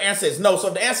pretty sure the answer is no. So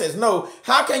if the answer is no,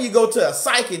 how can you go to a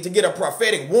psychic to get a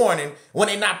prophetic warning when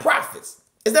they're not prophets?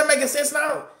 Is that making sense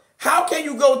now? How can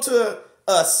you go to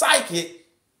a psychic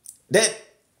that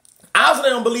obviously they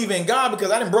don't believe in God,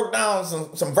 because I done broke down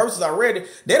some verses already.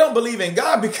 They don't believe in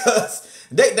God because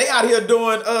they out here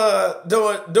doing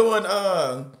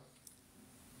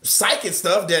psychic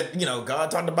stuff that, you know,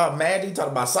 God talked about magic,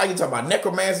 talked about psychic, talked about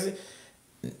necromancy,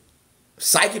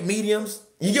 psychic mediums.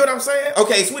 You get what I'm saying?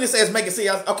 Okay, Sweetie says make it see.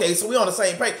 Okay, so we on the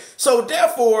same page. So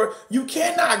therefore, you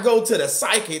cannot go to the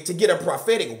psychic to get a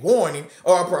prophetic warning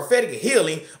or a prophetic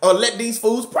healing or let these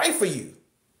fools pray for you.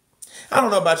 I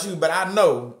don't know about you, but I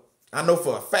know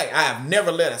for a fact I have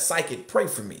never let a psychic pray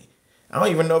for me. I don't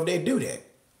even know if they do that.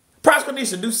 Prophet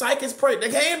Kanisha, do psychics pray?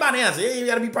 Can't anybody answer? You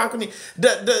gotta be Prophet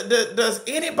Kanisha. Does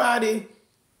anybody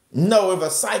know if a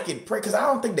psychic pray? Because I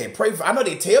don't think they pray for. I know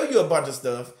they tell you a bunch of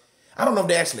stuff. I don't know if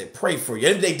they actually pray for you.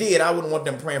 If they did, I wouldn't want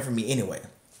them praying for me anyway.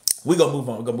 We're going to move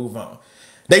on. We're going to move on.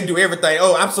 They do everything.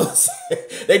 Oh, I'm so sorry.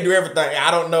 They do everything.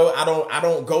 I don't know. I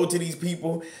don't go to these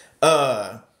people.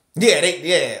 Okay.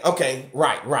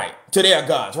 Right. To their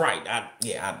gods. Right.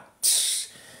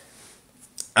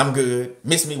 I'm good.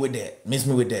 Miss me with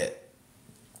that.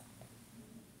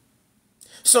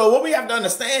 So what we have to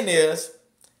understand is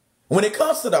when it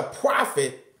comes to the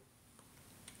prophet,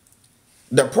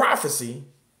 the prophecy,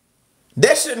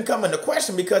 that shouldn't come into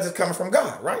question because it's coming from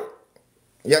God, right?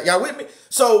 Y'all with me?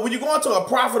 So when you go into a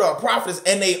prophet or a prophetess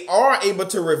and they are able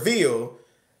to reveal,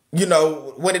 you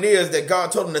know, what it is that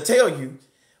God told them to tell you,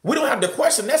 we don't have to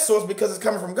question that source because it's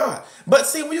coming from God. But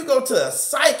see, when you go to a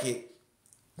psychic,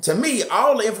 to me,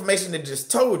 all the information that just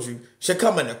told you should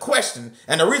come into question.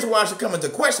 And the reason why it should come into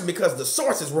question because the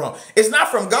source is wrong. It's not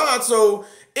from God. So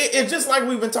it's just like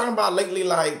we've been talking about lately,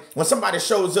 like when somebody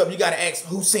shows up, you got to ask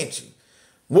who sent you.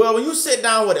 Well, when you sit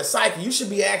down with a psychic, you should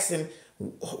be asking,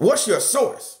 what's your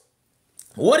source?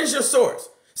 What is your source?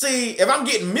 See, if I'm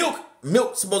getting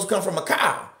milk's supposed to come from a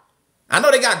cow. I know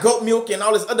they got goat milk and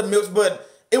all this other milks, but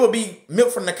it would be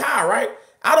milk from the cow, right?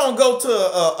 I don't go to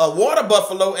a water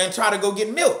buffalo and try to go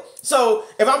get milk. So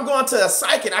if I'm going to a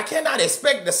psychic, I cannot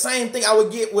expect the same thing I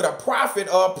would get with a prophet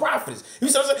or a prophetess. You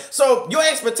see what I'm saying? So your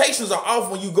expectations are off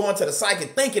when you go into the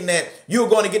psychic thinking that you're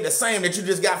going to get the same that you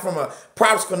just got from a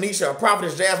prophetess Kanisha, a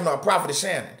prophetess Jasmine, or a prophetess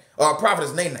Shannon, or a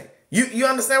prophetess Nene. You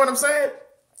understand what I'm saying?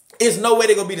 It's no way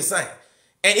they're going to be the same.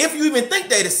 And if you even think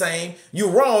they the same,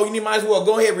 you're wrong. You might as well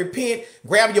go ahead, repent,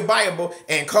 grab your Bible,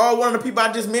 and call one of the people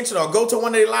I just mentioned, or go to one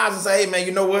of their lives and say, hey, man,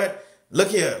 you know what? Look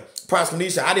here,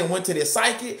 Prosecution, I didn't went to this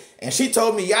psychic, and she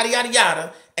told me yada, yada,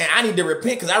 yada, and I need to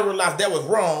repent because I realized that was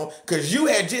wrong because you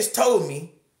had just told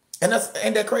me, and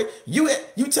ain't that crazy? You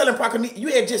telling Prosecution, you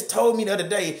had just told me the other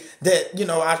day that, you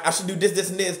know, I should do this, this,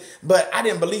 and this, but I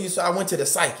didn't believe you, so I went to the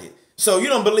psychic. So you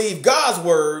don't believe God's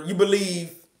word, you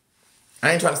believe,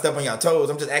 I ain't trying to step on your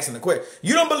toes. I'm just asking the question.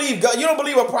 You don't believe God. You don't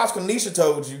believe what Prosecution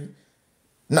told you.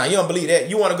 Nah, you don't believe that.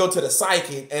 You want to go to the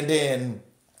psychic, and then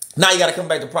now you got to come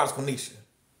back to Prosecution.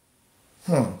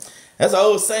 That's an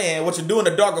old saying. What you do in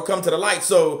the dark will come to the light.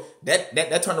 So that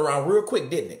turned around real quick,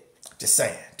 didn't it? Just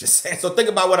saying. So think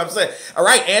about what I'm saying. All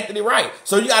right, Anthony, right.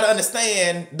 So you got to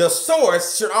understand the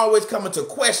source should always come into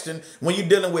question when you're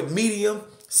dealing with medium,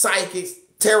 psychics,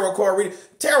 tarot card reading.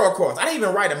 Tarot cards. I didn't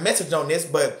even write a message on this,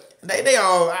 but they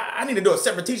all, I need to do a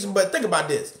separate teaching, but think about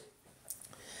this.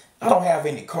 I don't have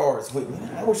any cards with me.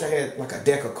 I wish I had like a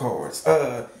deck of cards.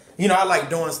 You know, I like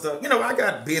doing stuff. You know, I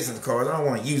got business cards. I don't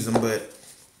want to use them, but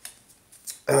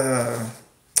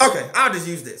okay, I'll just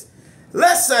use this.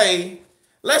 Let's say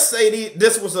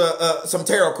this was some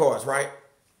tarot cards, right?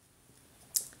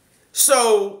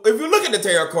 So if you look at the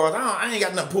tarot cards, I ain't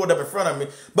got nothing pulled up in front of me,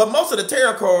 but most of the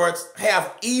tarot cards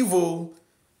have evil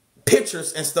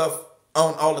pictures and stuff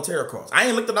on all the tarot cards. I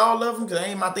ain't looked at all of them because it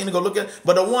ain't my thing to go look at,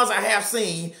 but the ones I have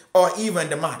seen are even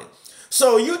demonic.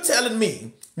 So you telling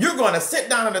me you're going to sit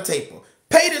down at a table,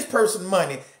 pay this person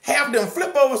money, have them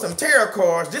flip over some tarot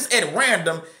cards just at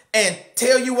random and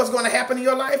tell you what's going to happen in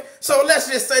your life? So let's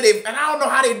just say they, and I don't know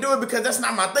how they do it because that's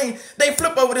not my thing. They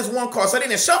flip over this one card. So they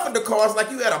didn't shuffle the cards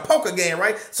like you had a poker game,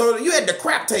 right? So you had the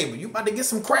crap table. You about to get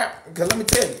some crap because let me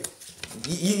tell you.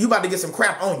 You about to get some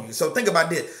crap on you. So think about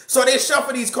this. So they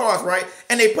shuffle these cards, right?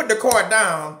 And they put the card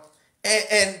down,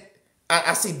 and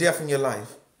I see death in your life.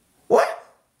 What?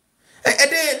 And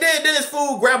then this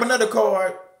fool grab another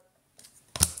card,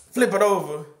 flip it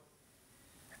over.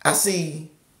 I see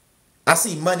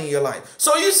money in your life.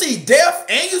 So you see death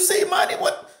and you see money?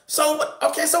 What? So what?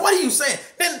 Okay, so what are you saying?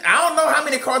 Then I don't know how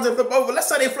many cards they flip over. Let's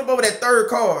say they flip over that third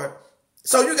card.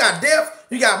 So you got death,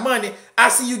 you got money. I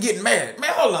see you getting married.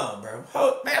 Man, hold on, bro.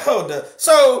 Hold up.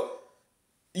 So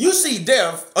you see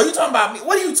death, or you talking about me?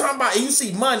 What are you talking about? And you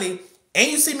see money,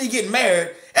 and you see me getting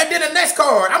married. And then the next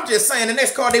card, I'm just saying, the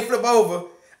next card they flip over,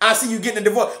 I see you getting a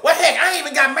divorce. Well, heck, I ain't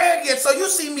even got married yet. So you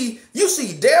see me, you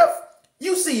see death,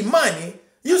 you see money,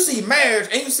 you see marriage,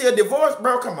 and you see a divorce,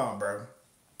 bro. Come on, bro.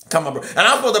 Come on, bro. And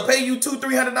I'm supposed to pay you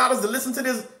 $200-$300 to listen to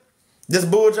this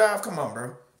bull jive? Come on,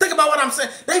 bro. Think about what I'm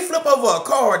saying. They flip over a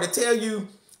card to tell you,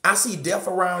 I see death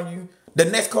around you. The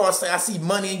next card say, I see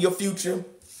money in your future.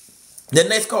 The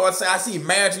next card say, I see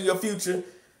marriage in your future.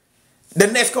 The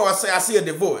next card say, I see a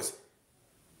divorce.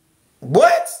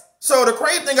 What? So the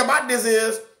crazy thing about this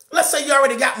is, let's say you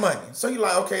already got money. So you're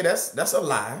like, okay, that's a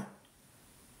lie.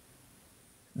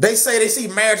 They say they see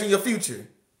marriage in your future.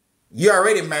 You're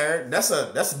already married. That's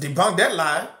a debunk that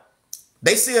lie.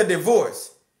 They see a divorce.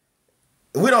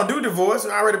 We don't do divorce.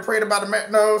 I already prayed about the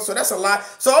marriage. No, so that's a lie.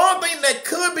 So the only thing that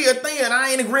could be a thing, and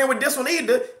I ain't agreeing with this one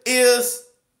either, is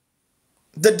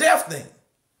the death thing.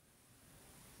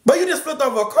 But you just flipped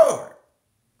over a card.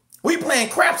 We playing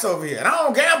craps over here. And I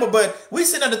don't gamble, but we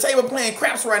sitting at the table playing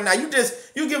craps right now. You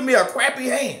give me a crappy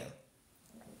hand.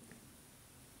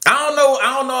 I don't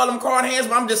know all them card hands,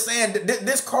 but I'm just saying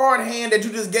this card hand that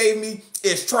you just gave me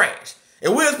is trash. If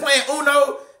we was playing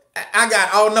Uno, I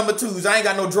got all number twos. I ain't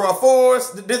got no draw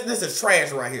fours. This is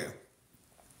trash right here.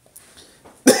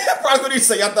 Probably what you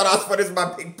say. I thought I was for this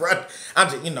my big brother. I'm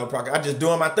just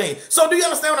doing my thing. So do you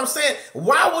understand what I'm saying?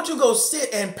 Why would you go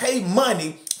sit and pay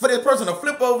money for this person to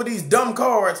flip over these dumb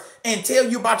cards and tell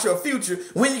you about your future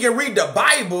when you can read the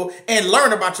Bible and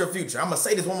learn about your future? I'm going to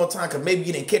say this one more time because maybe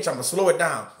you didn't catch. I'm going to slow it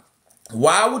down.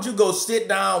 Why would you go sit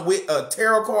down with a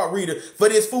tarot card reader for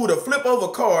this fool to flip over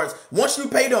cards once you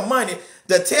pay them money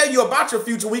to tell you about your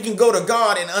future? We can go to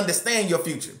God and understand your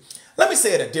future. Let me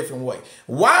say it a different way.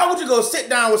 Why would you go sit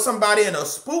down with somebody in a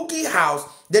spooky house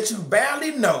that you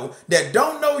barely know, that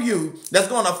don't know you, that's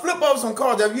going to flip over some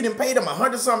cards that you didn't pay them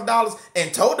 $100-something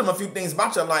and told them a few things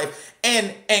about your life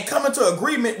and come into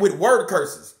agreement with word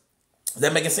curses? Is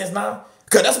that making sense now?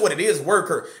 Because that's what it is, word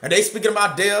curse. And they speaking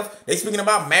about death. They speaking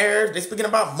about marriage. They speaking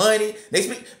about money.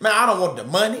 Man, I don't want the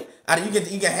money.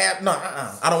 You can have, no,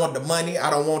 I don't want the money. I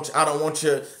don't want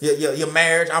your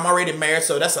marriage. I'm already married,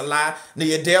 so that's a lie.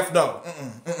 Your death, no.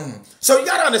 So you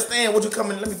got to understand what you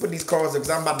coming. Let me put these cards in because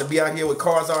I'm about to be out here with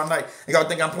cards all night. You got to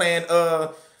think I'm playing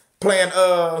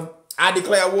I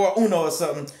Declare War Uno or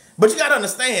something. But you got to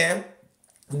understand,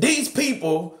 these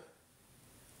people,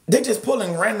 they're just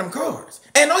pulling random cards.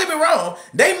 And don't get me wrong,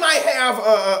 they might have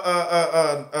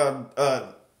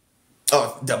a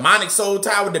demonic soul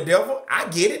tie with the devil. I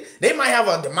get it. They might have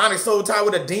a demonic soul tie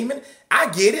with a demon. I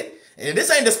get it. And this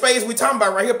ain't the space we talking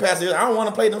about right here, Pastor. I don't want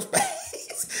to play them space.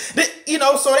 You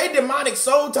know, so they demonic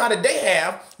soul tie that they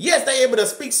have, yes, they able to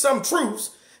speak some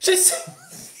truths. She said,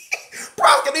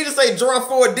 Prophet need to say draw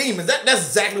 4 demons. That's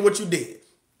exactly what you did.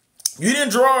 You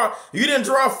didn't draw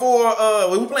 4,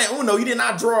 when we playing Uno, you did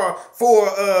not draw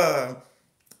 4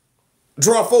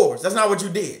 draw 4s. That's not what you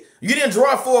did. You didn't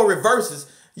draw 4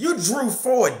 reverses. You drew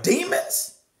 4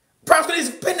 demons? Prophet needs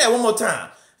to pin that one more time.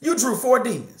 You drew 4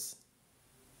 demons.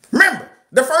 Remember,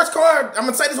 the first card, I'm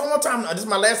going to say this one more time. This is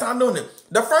my last time doing it.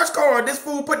 The first card this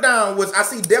fool put down was, I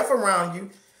see death around you.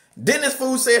 Then this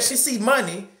fool says she see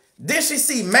money. Then she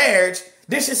see marriage.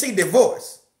 Then she see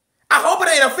divorce. I hope it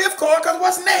ain't a 5th card, because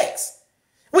what's next?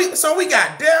 So we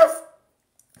got death,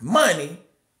 money,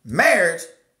 marriage,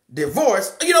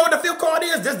 divorce. You know what the 5th card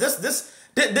is?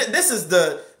 This is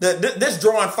this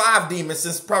drawing 5 demons.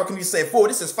 Since probably can you say 4?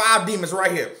 This is 5 demons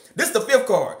right here. This is the 5th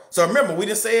card. So remember, we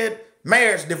just said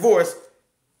marriage, divorce.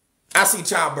 I see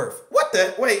childbirth. What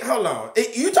the? Wait, hold on.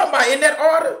 You talking about in that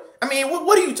order? I mean,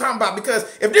 what are you talking about? Because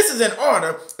if this is in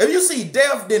order, if you see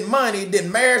death, then money,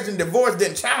 then marriage, then divorce,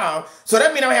 then child, so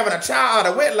that means I'm having a child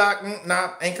out of wedlock.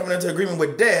 Nah, ain't coming into agreement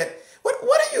with that. What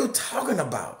are you talking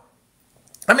about?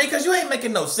 I mean, because you ain't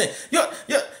making no sense.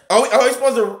 Are we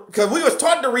supposed to, because we was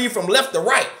taught to read from left to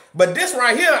right. But this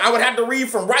right here, I would have to read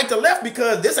from right to left,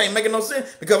 because this ain't making no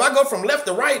sense. Because if I go from left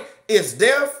to right, it's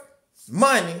death,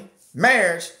 money,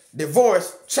 marriage,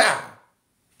 divorce, child.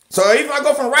 So if I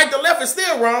go from right to left, it's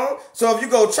still wrong. So if you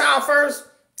go child first,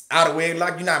 out of way,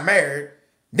 like you're not married.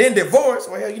 Then divorce,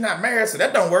 well, you're not married, so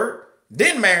that don't work.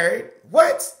 Then married,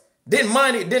 what? Then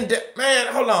money, then man,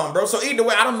 hold on, bro. So either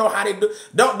way, I don't know how they do.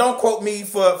 Don't quote me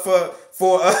for a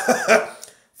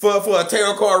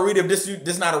tarot card reader. If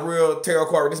this not a real tarot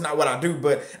card, this is not what I do.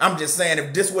 But I'm just saying,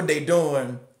 if this what they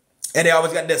doing. And they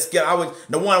always got that skeleton.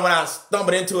 The one when I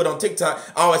stumbled into it on TikTok,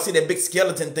 I always see that big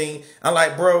skeleton thing. I'm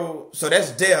like, bro, so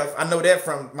that's death. I know that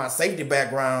from my safety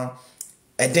background.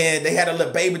 And then they had a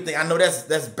little baby thing. I know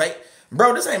that's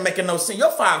bro, this ain't making no sense.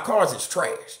 Your 5 cards is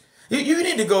trash. You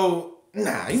need to go,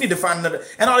 nah, you need to find another.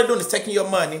 And all they're doing is taking your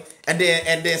money and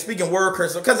then speaking word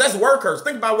curse. Because that's word curse.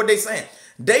 Think about what they saying.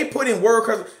 They put in word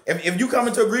curse. If you come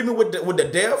into agreement with the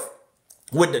death,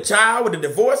 with the child, with the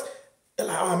divorce, they're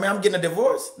like, oh man, I'm getting a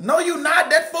divorce. No, you not.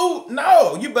 That fool.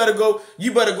 No, you better go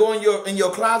in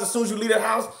your closet as soon as you leave that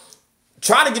house.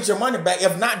 Try to get your money back.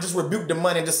 If not, just rebuke the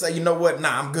money and just say, you know what?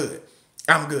 Nah, I'm good.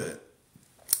 I'm good.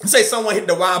 Say someone hit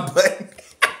the wild button.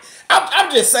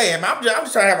 I'm just saying, man. I'm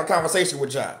just trying to have a conversation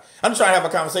with y'all. I'm just trying to have a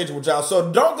conversation with y'all.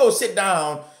 So don't go sit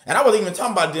down. And I wasn't even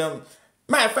talking about them.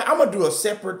 Matter of fact, I'm gonna do a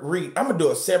separate I'm gonna do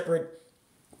a separate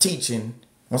teaching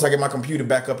once I get my computer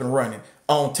back up and running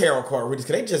on tarot card readers,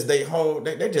 because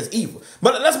they're just evil.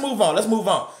 But let's move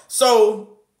on.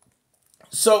 So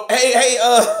hey,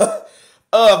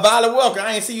 Violet Welker,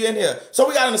 I ain't see you in here. So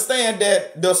we gotta understand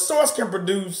that the source can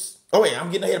produce. Oh wait,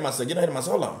 I'm getting ahead of myself.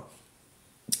 Hold on.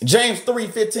 James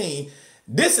 3:15.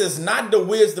 This is not the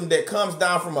wisdom that comes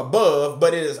down from above,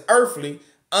 but it is earthly,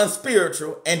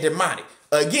 unspiritual, and demonic.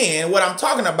 Again, what I'm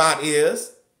talking about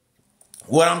is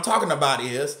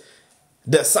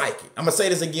the psychic. I'm going to say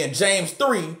this again. James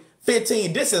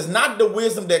 3:15. This is not the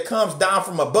wisdom that comes down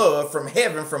from above, from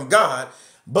heaven, from God,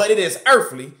 but it is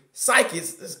earthly. Psychic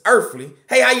is earthly.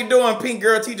 Hey, how you doing, Pink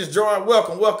Girl Teachers Joy?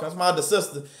 Welcome. It's my other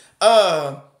sister.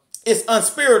 It's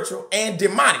unspiritual and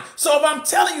demonic. So if I'm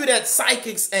telling you that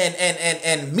psychics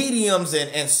and mediums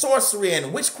and sorcery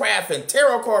and witchcraft and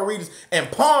tarot card readers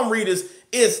and palm readers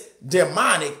is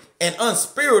demonic and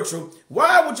unspiritual,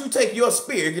 why would you take your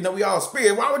spirit? You know, we all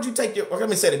spirit. Why would you take let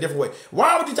me say it a different way.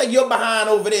 Why would you take your behind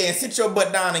over there and sit your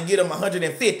butt down and get them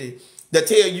 150 to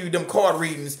tell you them card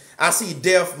readings? I see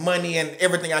death, money, and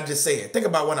everything I just said. Think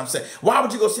about what I'm saying. Why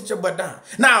would you go sit your butt down?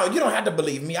 Now, you don't have to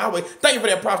believe me. Thank you for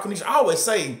that, Prophet Kanisha. I always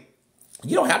say,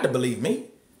 you don't have to believe me.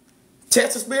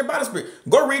 Test the spirit by the spirit.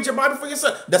 Go read your Bible for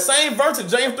yourself. The same verse in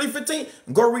James 3:15,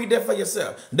 go read that for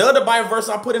yourself. The other Bible verse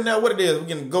I put in there, what it is, we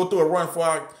can go through a run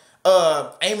for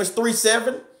Amos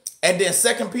 3:7, and then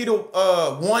 2 Peter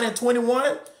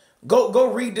 1:21.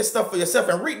 Go read this stuff for yourself,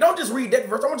 and don't just read that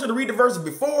verse. I want you to read the verses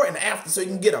before and after so you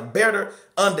can get a better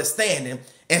understanding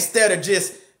instead of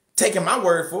just taking my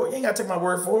word for it. You ain't got to take my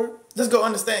word for it. Just go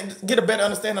understand, get a better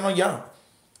understanding on y'all.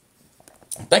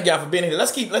 Thank y'all for being here.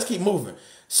 Let's keep moving.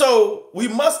 So we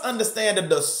must understand that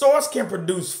the source can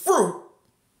produce fruit.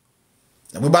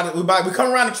 We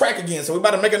come around the track again, so we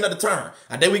about to make another turn.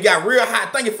 I think we got real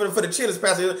hot. Thank you for the chillers,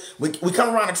 Pastor. We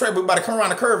come around the track, we about to come around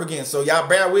the curve again. So y'all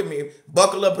bear with me,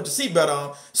 buckle up, put your seatbelt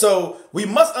on. So we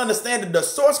must understand that the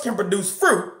source can produce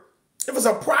fruit. If it's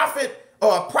a prophet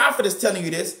or a prophet is telling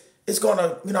you this, it's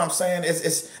gonna, you know what I'm saying?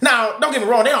 It's now, don't get me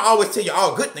wrong, they don't always tell you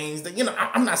all good things. You know,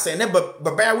 I'm not saying that, but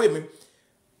bear with me.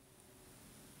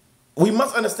 We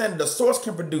must understand that the source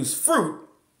can produce fruit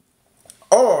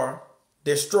or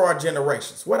destroy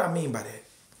generations. What I mean by that?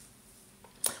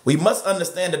 We must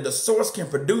understand that the source can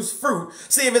produce fruit.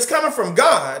 See, if it's coming from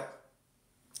God,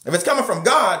 it's going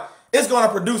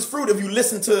to produce fruit if you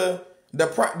listen to the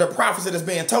prophecy that's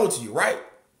being told to you, right?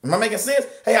 Am I making sense?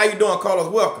 Hey, how you doing,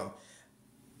 Carlos? Welcome.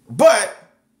 But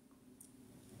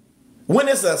when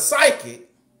it's a psychic,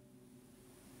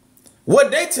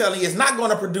 what they tell you is not going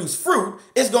to produce fruit.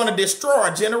 It's going to destroy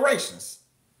generations.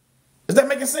 Is that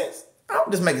making sense?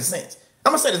 I'm just making sense.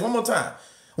 I'm going to say this one more time.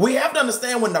 We have to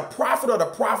understand when the prophet or the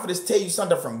prophetess tell you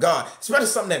something from God, especially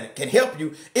something that can help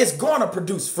you, it's going to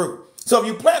produce fruit. So if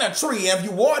you plant a tree and if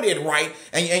you water it right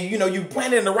and you know, you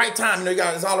plant it in the right time, you know,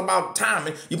 guys, it's all about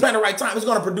timing. You plant it the right time, it's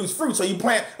going to produce fruit. So you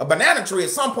plant a banana tree, at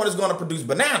some point it's going to produce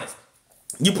bananas.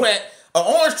 You plant an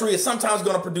orange tree, it's sometimes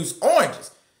going to produce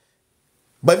oranges.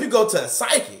 But if you go to a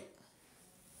psychic,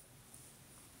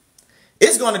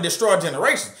 it's going to destroy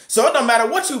generations. So it don't matter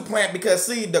what you plant because,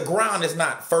 see, the ground is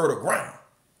not fertile ground.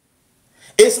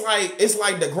 It's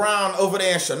like the ground over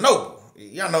there in Chernobyl.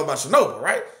 Y'all know about Chernobyl,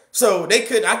 right? So I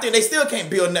think they still can't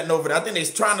build nothing over there. I think they're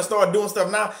trying to start doing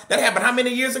stuff now. That happened how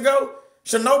many years ago?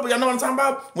 Chernobyl, y'all know what I'm talking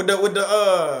about? With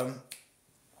the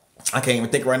I can't even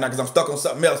think right now because I'm stuck on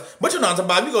something else. But you know what I'm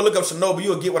talking about. If you go look up Chernobyl,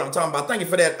 you'll get what I'm talking about. Thank you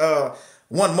for that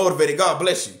one motivated. God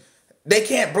bless you. They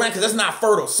can't blend because that's not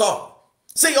fertile soil.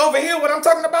 See, over here, what I'm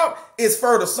talking about is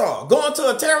fertile soil. Going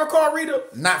to a tarot card reader,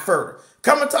 not fertile.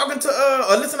 Coming talking to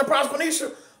or listen to Prosper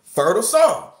Nisha, fertile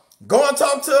soil. Go and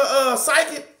talk to a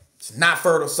psychic, it's not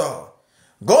fertile soil.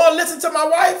 Go and listen to my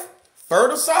wife,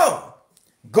 fertile soil.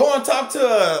 Go and talk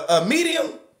to a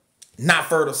medium, not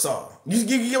fertile soil. You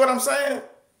get what I'm saying?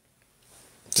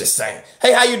 Just saying.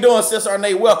 Hey, how you doing, Sister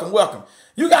Arnay? Welcome, welcome.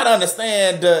 You got to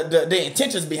understand the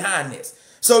intentions behind this.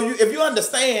 So if you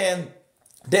understand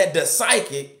that the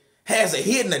psychic has a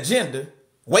hidden agenda,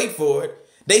 wait for it.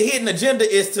 Their hidden agenda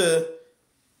is to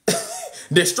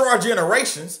destroy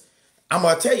generations. I'm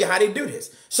going to tell you how they do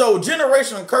this. So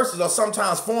generational curses are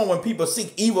sometimes formed when people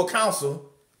seek evil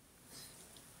counsel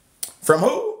from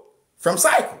who? From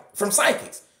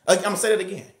psychics. I'm going to say that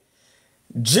again.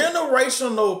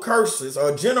 Generational curses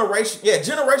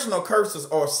generational curses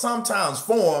are sometimes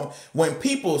formed when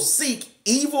people seek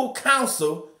evil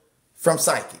counsel from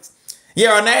psychics.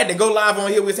 Yeah, and I had to go live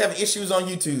on here. We was having issues on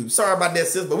YouTube. Sorry about that,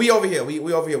 sis, but we over here. We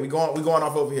over here. We going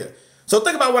off over here. So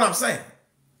think about what I'm saying.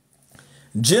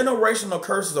 Generational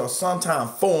curses are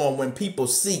sometimes formed when people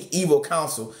seek evil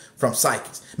counsel from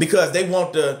psychics because they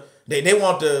want the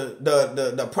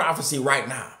prophecy right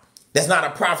now. That's not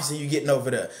a prophecy you're getting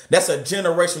over there. That's a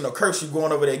generational curse you're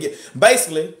going over there.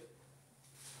 Basically,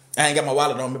 I ain't got my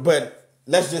wallet on me, but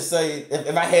let's just say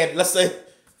if I had, let's say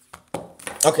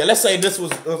this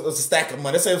was a stack of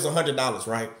money. Let's say it was $100,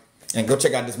 right? And go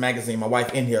check out this magazine. My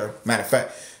wife in here, matter of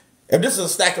fact. If this is a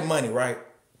stack of money, right?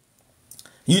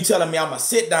 You telling me I'm going to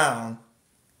sit down,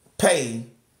 pay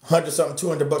 100 something,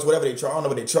 200 bucks, whatever they charge. I don't know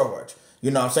what they charge.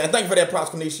 You know what I'm saying? Thank you for that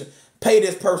proclamation. Pay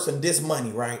this person this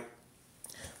money, right?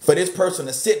 For this person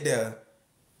to sit there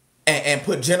and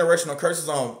put generational curses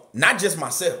on not just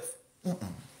myself.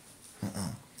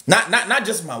 Not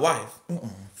just my wife.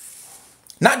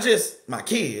 Not just my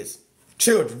kids,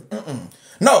 children.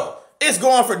 No, it's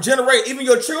going for generate. Even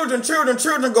your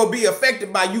children go be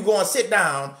affected by you going to sit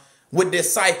down with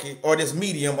this psychic or this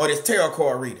medium or this tarot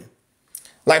card reading.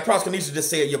 Like Prosper Nisha just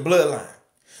said, your bloodline.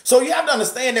 So you have to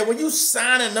understand that when you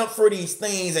signing up for these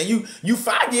things and you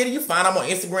find them on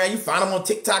Instagram, you find them on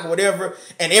TikTok or whatever,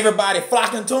 and everybody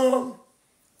flocking to them,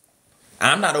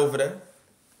 I'm not over there.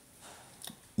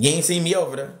 You ain't seen me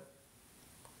over there.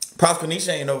 Prosper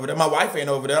Nisha ain't over there. My wife ain't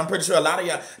over there. I'm pretty sure a lot of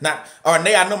y'all,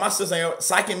 I know my sister ain't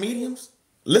psychic mediums.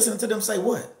 Listen to them say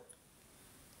what?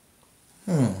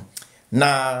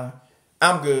 Nah,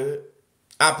 I'm good.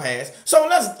 I pass. So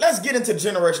let's get into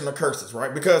generational curses,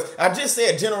 right? Because I just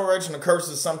said generational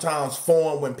curses sometimes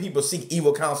form when people seek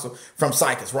evil counsel from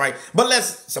psychics, right? But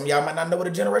some of y'all might not know what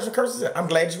a generational curse is. I'm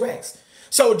glad you asked.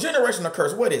 So generational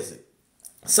curse, what is it?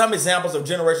 Some examples of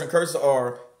generational curses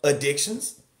are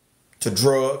addictions to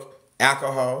drug,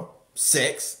 alcohol,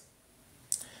 sex,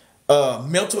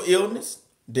 mental illness,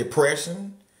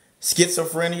 depression,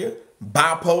 schizophrenia,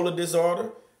 bipolar disorder,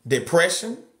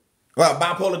 depression, Well,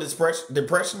 bipolar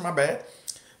depression, my bad.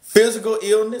 Physical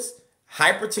illness,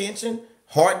 hypertension,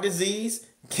 heart disease,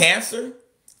 cancer,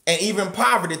 and even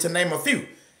poverty, to name a few.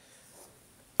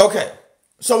 Okay,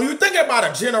 so when you think about a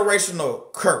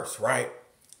generational curse, right?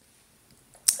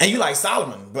 And you like,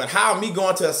 Solomon, but how me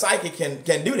going to a psychic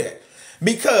can do that?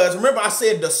 Because remember I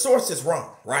said the source is wrong,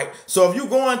 right? So if you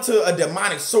go into a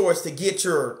demonic source to get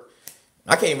your,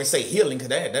 I can't even say healing, because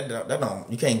that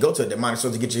don't, you can't go to a demonic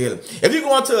source to get your healing. If you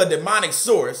go into a demonic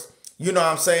source, you know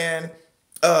what I'm saying?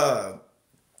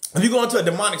 If you go into a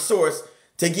demonic source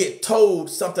to get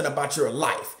told something about your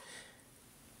life,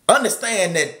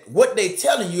 understand that what they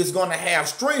telling you is going to have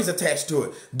strings attached to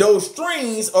it. Those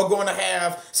strings are going to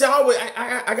have, see,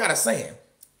 I got a saying.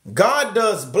 God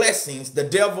does blessings, the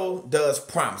devil does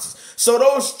promises. So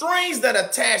those strings that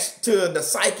attach to the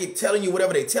psychic telling you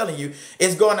whatever they're telling you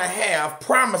is going to have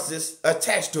promises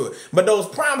attached to it. But those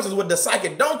promises, what the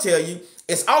psychic don't tell you,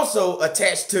 is also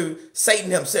attached to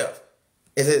Satan himself.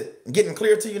 Is it getting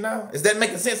clear to you now? Is that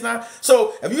making sense now?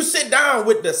 So if you sit down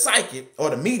with the psychic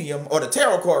or the medium or the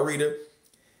tarot card reader,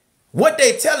 what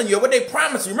they telling you, what they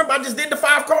promise you, remember I just did the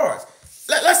 5 cards.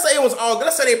 Let's say it was all good.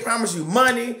 Let's say they promise you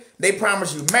money. They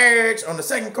promise you marriage on the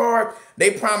second card.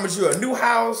 They promise you a new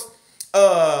house,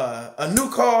 a new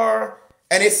car,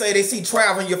 and they say they see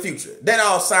travel in your future. That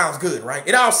all sounds good, right?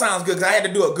 It all sounds good because I had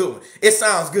to do a good one. It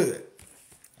sounds good.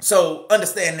 So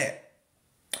understand that.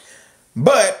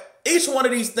 But each one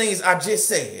of these things I just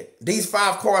said, these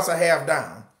 5 cards I have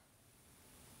down,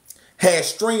 has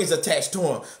strings attached to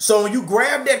them. So when you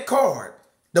grab that card,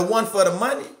 the one for the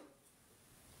money,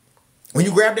 when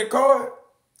you grab that card,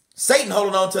 Satan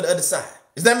holding on to the other side.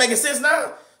 Is that making sense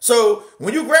now? So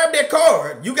when you grab that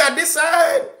card, you got this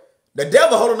side, the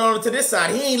devil holding on to this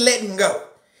side. He ain't letting go.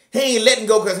 He ain't letting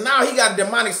go because now he got a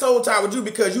demonic soul tie with you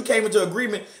because you came into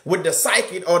agreement with the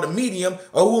psychic or the medium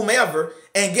or whomever.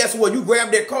 And guess what? You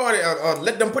grab that card or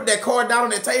let them put that card down on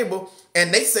their table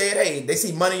and they said, hey, they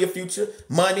see money in your future,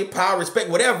 money, power, respect,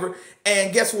 whatever.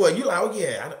 And guess what? You like, oh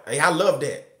yeah, I love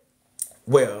that.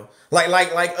 Well,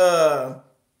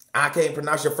 I can't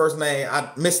pronounce your first name,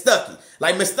 Miss Stuckey.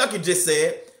 Like Miss Stuckey just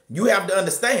said, you have to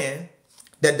understand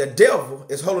that the devil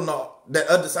is holding on the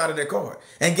other side of that card.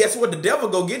 And guess what? The devil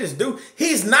go get his due.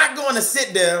 He's not going to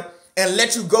sit there and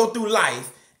let you go through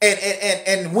life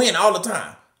and win all the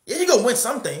time. Yeah, you're going to win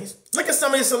some things. Look at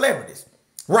some of your celebrities.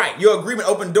 Right. Your agreement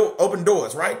open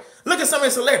doors, right? Look at some of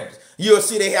your celebrities. You'll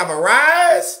see they have a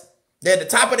rise. They're at the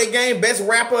top of their game. Best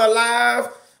rapper alive.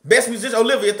 Best musician.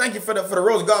 Olivia, thank you for the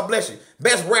rose. God bless you.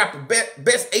 Best rapper.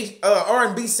 Best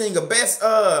R&B singer. Best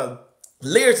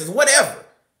lyricist. Whatever.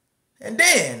 And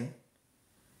then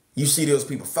you see those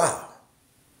people fall.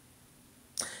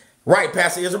 Right,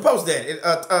 Pastor Israel, post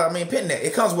that. Pin that.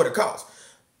 It comes with a cost.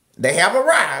 They have a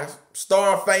rise,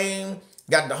 star fame,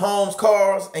 got the homes,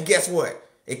 cars, and guess what?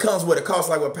 It comes with a cost,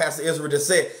 like what Pastor Israel just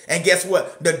said. And guess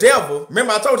what? The devil,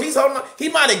 remember I told you he's holding on. He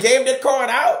might have gave that card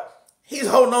out. He's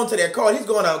holding on to that card. He's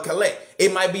going to collect.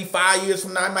 It might be 5 years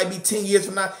from now. It might be 10 years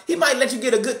from now. He might let you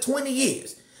get a good 20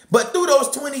 years. But through those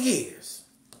 20 years,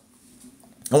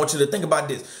 I want you to think about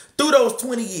this. Through those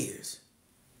 20 years,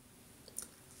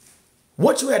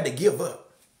 what you had to give up.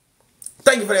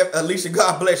 Thank you for that, Alicia.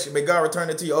 God bless you. May God return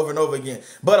it to you over and over again.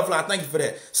 Butterfly, thank you for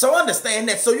that. So understand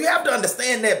that. So you have to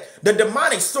understand that the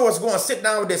demonic source going to sit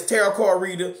down with this tarot card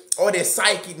reader or this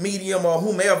psychic medium or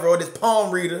whomever or this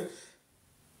palm reader.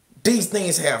 These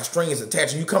things have strings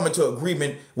attached. You come into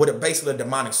agreement with a basically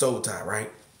demonic soul tie, right?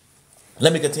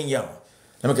 Let me continue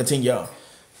on.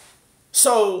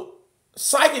 So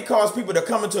psychic cause people to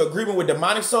come into agreement with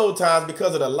demonic soul ties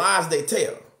because of the lies they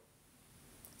tell.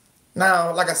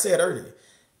 Now, like I said earlier,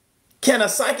 can a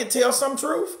psychic tell some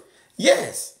truth?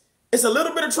 Yes. It's a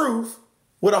little bit of truth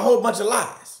with a whole bunch of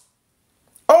lies.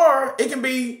 Or it can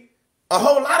be a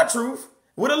whole lot of truth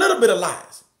with a little bit of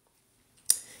lies.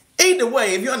 Either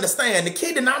way, if you understand, the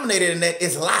key denominator in that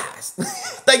is lies.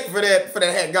 Thank you for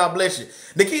that hat. God bless you.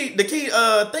 The key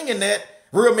thing in that,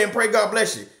 real men pray, God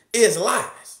bless you, is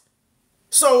lies.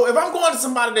 So if I'm going to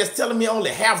somebody that's telling me only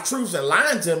half truths and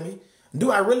lying to me, do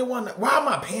I really want to? Why am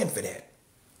I paying for that?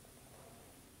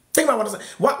 Think about what I'm saying.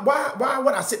 Why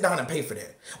would I sit down and pay for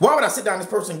that? Why would I sit down and this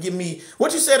person give me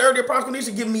what you said earlier, Prosper? You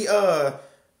should give me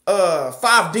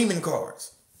 5 demon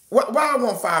cards. Why I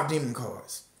want 5 demon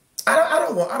cards? I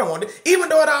don't want it. Even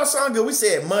though it all sounds good. We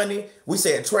said money, we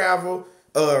said travel,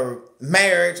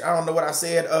 marriage. I don't know what I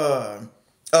said.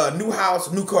 New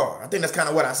house, new car. I think that's kind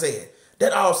of what I said.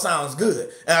 That all sounds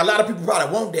good, and a lot of people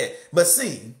probably want that. But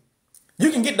see, you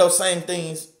can get those same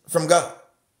things from God.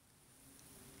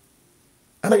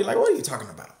 I know you're like, what are you talking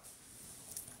about?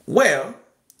 Well,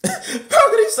 How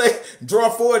could he say draw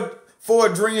four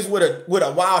dreams with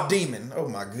a wild demon? Oh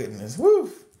my goodness. Woo.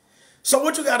 So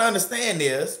what you gotta understand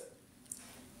is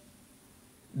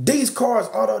these cards,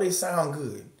 although they sound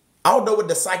good, although what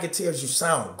the psychic tells you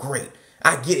sound great.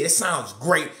 I get it. It sounds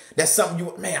great. That's something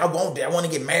you, man, I want that. I want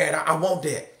to get married. I want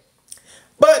that.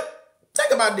 But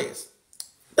think about this.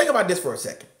 Think about this for a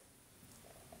second.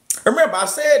 Remember, I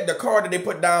said the card that they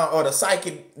put down or the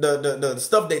psychic, the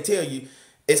stuff they tell you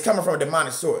is coming from a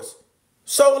demonic source.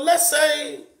 So let's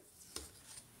say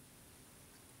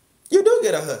you do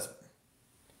get a husband.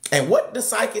 And what the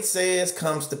psychic says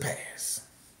comes to pass.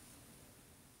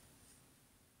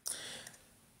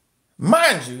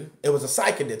 Mind you, it was a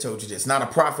psychic that told you this, not a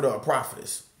prophet or a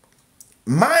prophetess.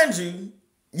 Mind you,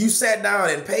 you sat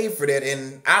down and paid for that,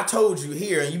 and I told you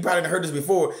here, and you probably heard this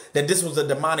before, that this was a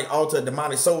demonic altar, a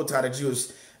demonic soul tie that you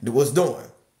was doing.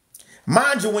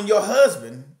 Mind you, when your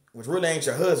husband, which really ain't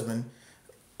your husband,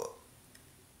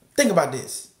 think about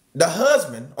this. The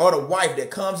husband or the wife that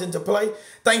comes into play,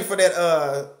 thank you for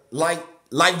that,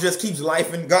 life just keeps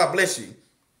life, and God bless you.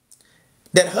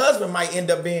 That husband might end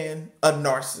up being a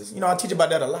narcissist. You know, I teach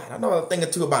about that a lot. I know a thing or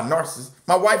two about narcissists.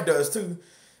 My wife does too.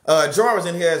 Jar was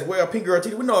in here as well. Pink Girl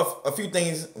teacher. We know a few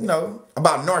things, you know,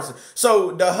 about narcissists.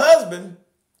 So the husband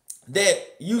that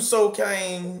you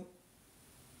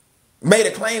made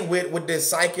a claim with this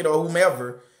psychic or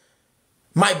whomever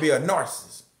might be a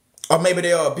narcissist. Or maybe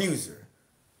they're an abuser.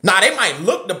 Now, they might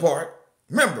look the part.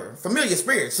 Remember, familiar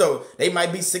spirits. So they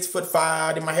might be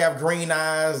 6'5". They might have green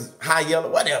eyes, high yellow,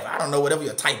 whatever. I don't know, whatever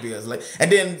your type is. Like, and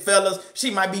then fellas,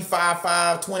 she might be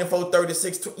 5'5", 24,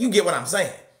 36. You get what I'm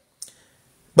saying.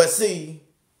 But see,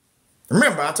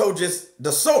 remember, I told you it's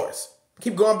the source.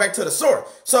 Keep going back to the source.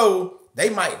 So they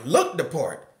might look the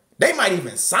part. They might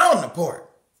even sound the part.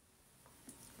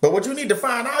 But what you need to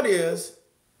find out is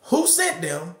who sent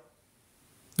them.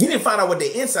 You need to find out what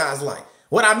their inside's like.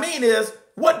 What I mean is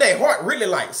what their heart really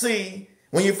like. See,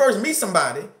 when you first meet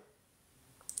somebody,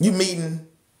 you're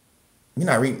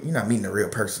not meeting a real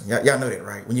person. Y'all know that,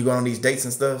 right? When you go on these dates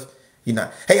and stuff, you're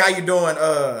not, hey, how you doing?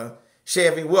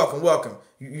 Chevy, welcome.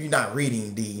 You're not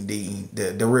reading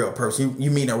the real person.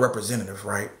 You mean a representative,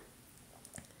 right?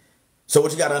 So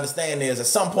what you got to understand is at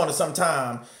some point or some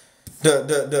time,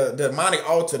 the demonic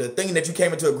altar, the thing that you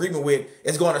came into agreement with,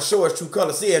 is going to show its true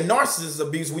color. See, in narcissist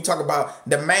abuse, we talk about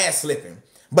the mask slipping.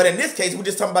 But in this case, we're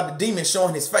just talking about the demon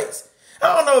showing his face.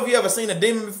 I don't know if you ever seen a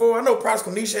demon before. I know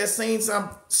Prosper Nisha has seen some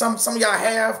of y'all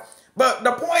have. But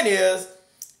the point is,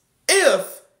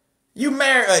 if you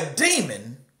marry a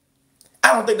demon,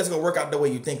 I don't think that's going to work out the way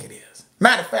you think it is.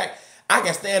 Matter of fact, I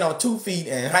can stand on 2 feet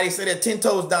and, how they say that, 10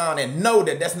 toes down, and know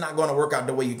that that's not going to work out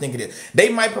the way you think it is. They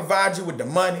might provide you with the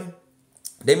money.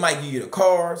 They might give you the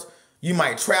cars. You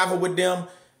might travel with them.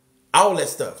 All that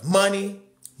stuff. Money.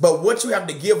 But what you have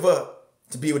to give up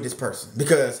to be with this person,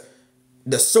 because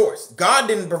the source, God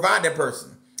didn't provide that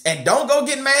person. And don't go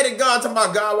get mad at God talking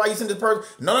about, God, why you sent this person?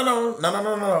 No.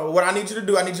 What I need you to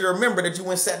do, I need you to remember that you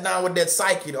went and sat down with that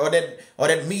psychic or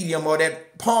that medium or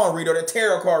that palm reader or that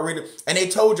tarot card reader, and they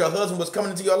told your husband was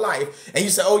coming into your life, and you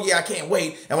said, oh yeah, I can't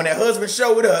wait. And when that husband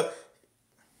showed up,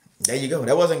 there you go.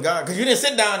 That wasn't God, because you didn't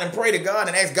sit down and pray to God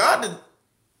and ask God to.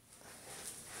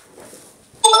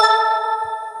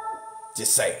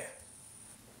 Just saying.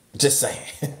 Just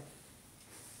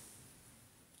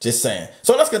saying.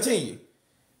 So let's continue.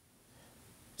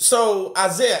 So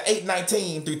Isaiah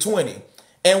 8:19 through 20.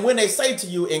 And when they say to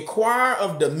you, inquire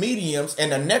of the mediums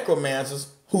and the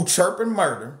necromancers who chirp and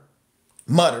mutter,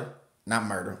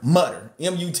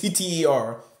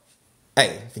 M-U-T-T-E-R.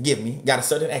 Hey, forgive me, got a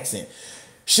southern accent.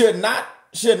 Should not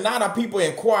our people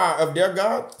inquire of their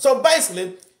God? So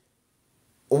basically,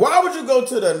 why would you go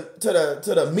to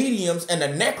the mediums and the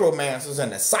necromancers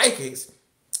and the psychics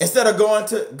instead of going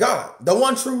to God, the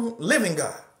one true living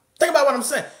God? Think about what I'm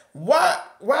saying. Why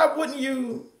wouldn't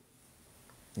you?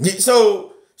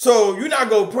 So you're not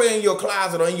go pray in your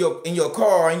closet or in your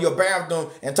car or in your bathroom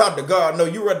and talk to God. No,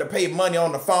 you rather pay money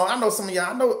on the phone. I know some of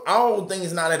y'all. I know all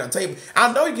things not at a table.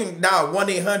 I know you can dial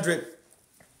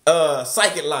 1-800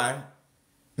 psychic line,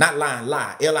 not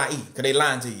lie, L-I-E, because they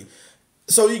lying to you.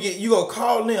 So you go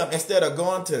call them instead of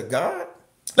going to God?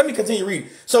 Let me continue reading.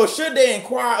 So should they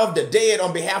inquire of the dead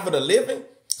on behalf of the living?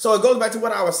 So it goes back to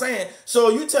what I was saying. So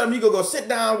you tell them you go sit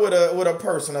down with a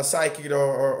person, a psychic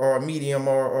or a medium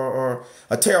or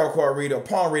a tarot card reader, a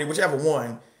palm reader, whichever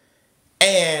one,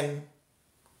 and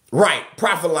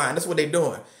prophet line. That's what they're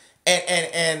doing,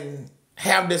 and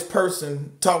have this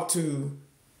person talk to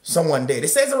someone dead. It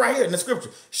says it right here in the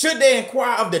scripture. Should they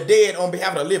inquire of the dead on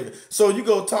behalf of the living? So you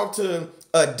go talk to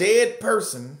a dead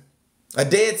person, a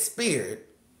dead spirit,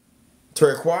 To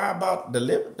inquire about the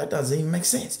living, that doesn't even make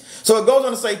sense. So it goes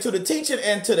on to say, to the teaching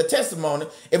and to the testimony,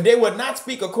 if they would not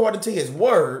speak according to his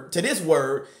word, to this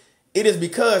word, it is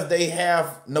because they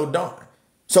have no dawn.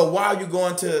 So why are you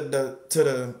going to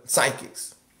the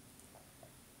psychics?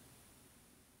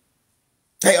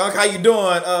 Hey, Unc, how you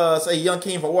doing? Say Young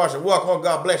King from Washington. Welcome. Oh,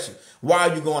 God bless you. Why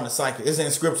are you going to psychics? It's in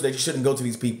scripture that you shouldn't go to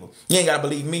these people. You ain't gotta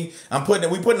believe me. We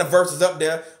putting the verses up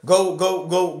there.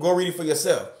 Go read it for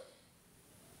yourself.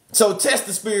 So test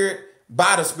the spirit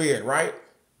by the spirit, right?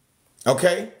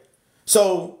 Okay.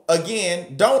 So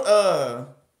again, don't I'm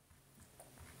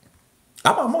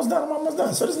almost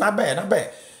done. So this is not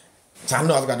bad. So I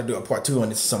know I've got to do a part 2 on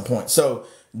this at some point. So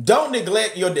don't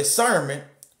neglect your discernment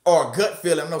or gut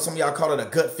feeling. I know some of y'all call it a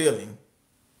gut feeling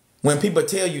when people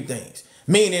tell you things.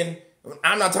 Meaning,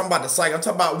 I'm not talking about the psych. I'm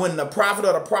talking about when the prophet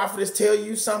or the prophetess tell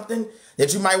you something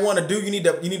that you might want to do. You need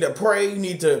to pray. You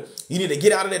need to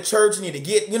get out of that church. You need to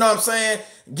get, you know what I'm saying?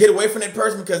 Get away from that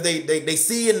person because they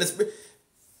see in the spirit.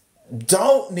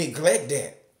 Don't neglect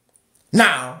that.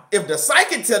 Now, if the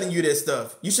psychic telling you this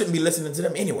stuff, you shouldn't be listening to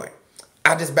them anyway.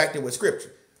 I just backed it with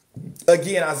scripture.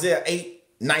 Again, Isaiah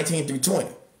 8:19 through 20.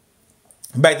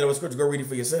 Back to the scripture. Go read it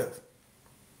for yourself.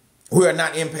 We are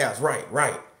not empaths.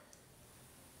 Right.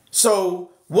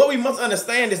 So what we must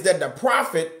understand is that the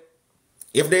prophet,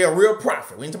 if they're a real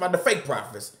prophet, we ain't talking about the fake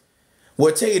prophets,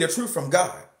 will tell you the truth from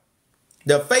God.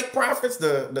 The fake prophets,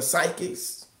 the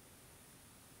psychics,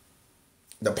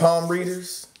 the palm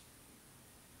readers,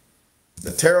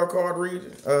 the tarot card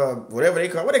readers, what they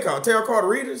call tarot card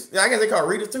readers. Yeah, I guess they call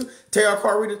readers too. Tarot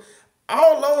card readers.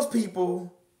 All those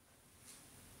people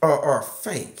are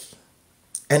fake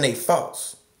and they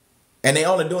false. And they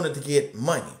only doing it to get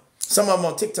money. Some of them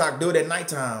on TikTok do it at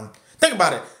nighttime. Think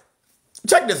about it.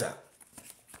 Check this out.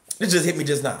 This just hit me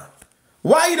just now.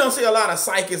 Why you don't see a lot of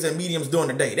psychics and mediums during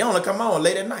the day? They only come on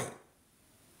late at night.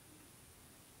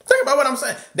 Think about what I'm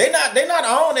saying. They not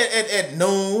on at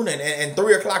noon and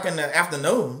 3 o'clock in the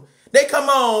afternoon. They come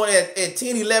on at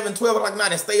 10, 11, 12 o'clock at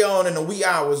night and stay on in the wee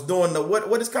hours doing the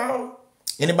what it's called?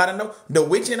 Anybody know? The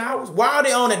witching hours? Why are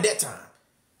they on at that time?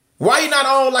 Why you not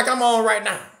on like I'm on right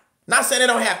now? Not saying they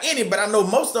don't have any, but I know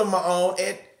most of them are on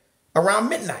at around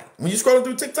midnight. When you scrolling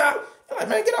through TikTok, you're like,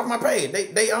 man, get off my page.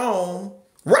 They on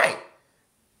right,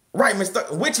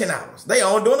 Mr. Witching hours. They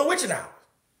on doing the witching hours.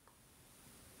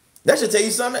 That should tell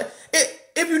you something.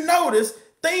 If you notice,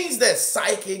 things that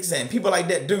psychics and people like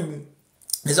that do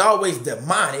is always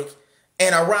demonic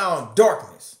and around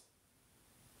darkness.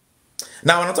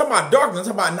 Now, when I'm talking about darkness,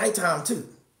 I'm talking about nighttime too.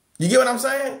 You get what I'm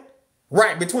saying?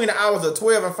 Right, between the hours of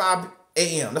 12 and 5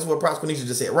 a.m. That's what Prophet Quenisha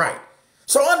just said, right.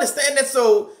 So understand that.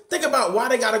 So think about why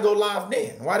they got to go live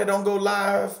then. Why they don't go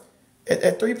live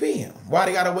at 3 p.m. Why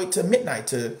they got to wait till midnight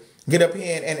to get up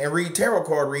here and read tarot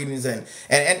card readings. And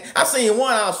I seen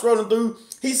one I was scrolling through.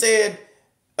 He said,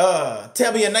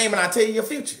 tell me your name and I'll tell you your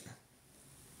future.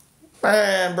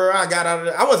 Man, bro, I got out of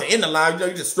there. I wasn't in the live. You know,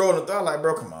 you just strolling through. I was like,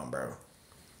 bro, come on, bro.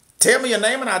 Tell me your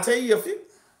name and I'll tell you your future.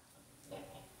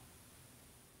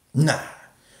 Nah,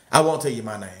 I won't tell you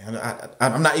my name.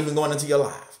 I'm not even going into your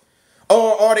live.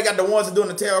 Or they got the ones that doing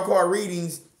the tarot card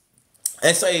readings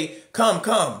and say, come,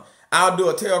 I'll do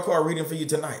a tarot card reading for you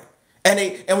tonight. And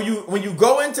when you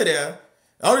go into there,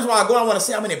 the only reason why I go, I want to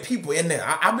see how many people in there.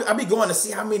 I be going to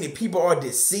see how many people are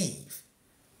deceived.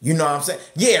 You know what I'm saying?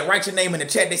 Yeah, write your name in the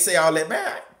chat. They say all that.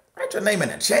 Man, write your name in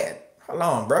the chat. Hold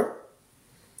on, bro.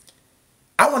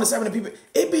 I want to see how many people.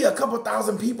 It'd be a couple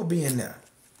thousand people be in there.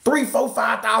 3, 4,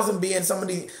 5,000 be in some of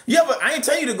these. I ain't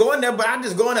tell you to go in there, but I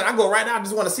just go in there. I go right out. I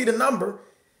just want to see the number.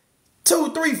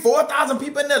 2, 3, 4,000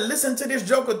 people in there listen to this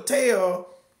joker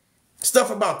tell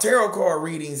stuff about tarot card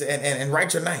readings and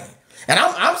write your name. And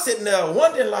I'm sitting there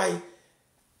wondering, like,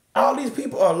 all these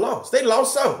people are lost. They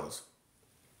lost souls.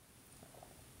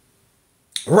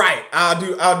 Right.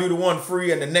 I'll do the one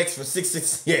free and the next for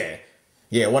 666.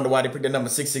 Yeah. Wonder why they picked the number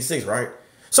 666, right?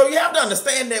 So you have to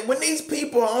understand that when these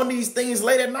people are on these things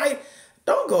late at night,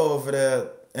 don't go over there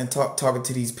and talking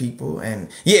to these people and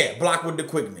block with the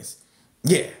quickness.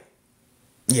 Yeah.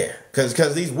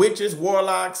 Cause these witches,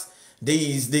 warlocks,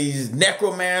 these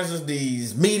necromancers,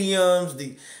 these mediums,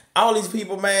 all these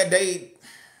people, man,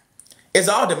 it's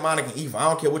all demonic and evil. I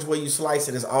don't care which way you slice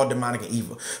it, it's all demonic and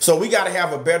evil. So we got to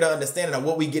have a better understanding of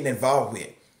what we getting involved with.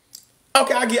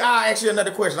 Okay, I'll ask you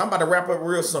another question. I'm about to wrap up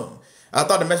real soon. I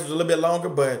thought the message was a little bit longer,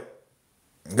 but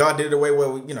God did it a way where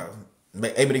we,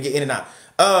 able to get in and out.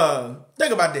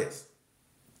 Think about this.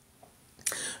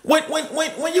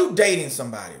 When you dating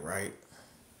somebody, right?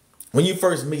 When you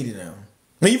first meet them,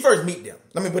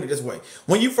 let me put it this way.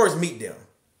 When you first meet them,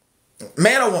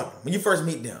 man or woman, when you first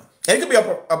meet them, and it could be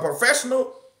a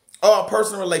professional or a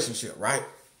personal relationship, right?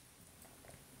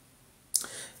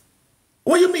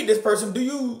 When you meet this person, do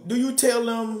you tell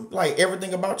them like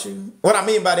everything about you? What I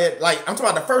mean by that, like I'm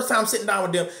talking about the first time sitting down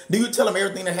with them, do you tell them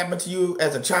everything that happened to you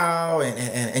as a child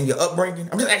and your upbringing?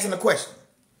 I'm just asking the question.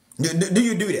 Do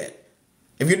you do that?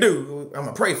 If you do, I'm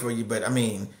gonna pray for you. But I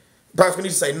mean, perhaps we need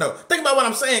to say no. Think about what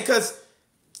I'm saying, because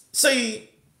see,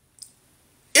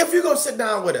 if you go sit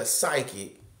down with a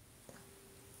psychic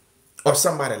or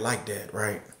somebody like that,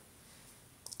 right?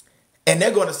 And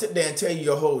they're going to sit there and tell you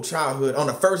your whole childhood on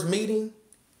the first meeting.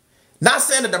 Not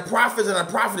saying that the prophets and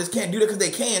the prophetess can't do that, because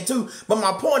they can too. But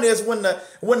my point is, when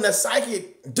the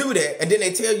psychic do that, and then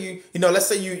they tell you, let's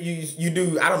say you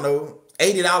do, I don't know,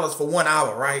 $80 for 1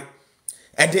 hour, right?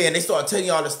 And then they start telling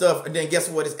you all this stuff, and then guess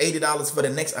what? It's $80 for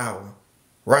the next hour,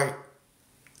 right?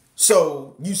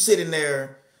 So you sitting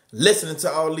there listening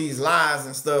to all these lies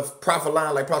and stuff, prophet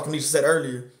line, like Prophet Kanisha said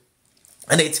earlier.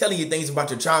 And they telling you things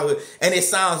about your childhood, and it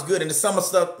sounds good. And the some of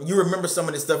stuff, you remember some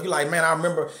of this stuff. You're like, man, I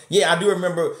remember. Yeah, I do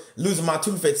remember losing my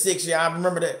tooth at 6. Yeah, I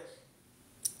remember that.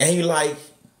 And you're like,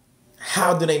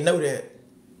 how do they know that?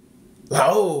 Like,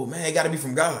 oh man, it got to be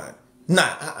from God. Nah,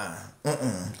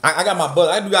 I got my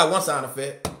butt. I do got one sound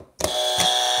effect.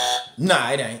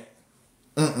 Nah, it ain't.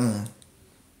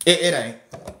 It ain't.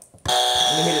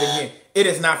 Let me hit it again. It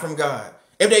is not from God.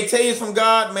 If they tell you it's from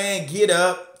God, man, get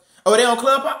up. Oh, they on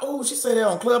Clubhouse? Oh, she said they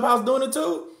on Clubhouse doing it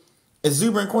too? And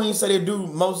Zuber and Queen say they do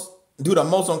the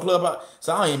most on Clubhouse.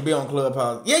 So I ain't been on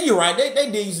Clubhouse. Yeah, you're right.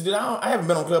 They did used to do that. I haven't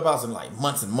been on Clubhouse in like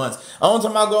months and months. The only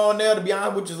time I go on there, to be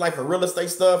honest with you, is like for real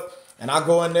estate stuff. And I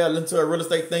go in there, listen to a real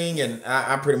estate thing, and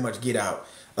I pretty much get out.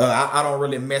 I don't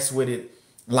really mess with it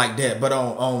like that. But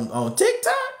on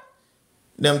TikTok,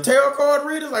 them tarot card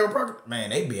readers, like, man,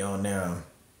 they be on there.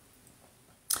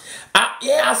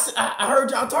 I heard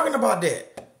y'all talking about that.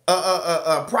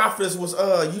 Prophetess was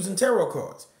using tarot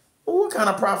cards. Well, what kind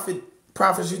of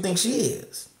prophetess you think she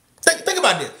is? Think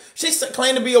about this. She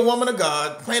claimed to be a woman of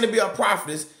God, claimed to be a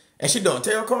prophetess, and she doing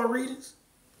tarot card readings.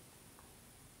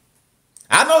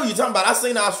 I know you're talking about. I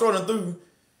seen her out strolling through.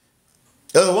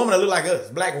 There was a woman that looked like us,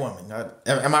 black woman.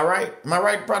 Am I right? Am I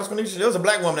right, Prophetess Kanisha? There was a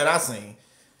black woman that I seen,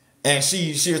 and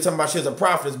she was talking about she was a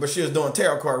prophetess, but she was doing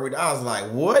tarot card reading. I was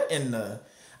like, what in the?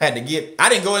 I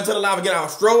didn't go into the live again. I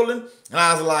was strolling, and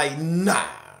I was like, nah.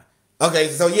 Okay,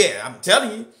 so yeah, I'm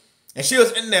telling you. And she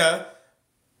was in there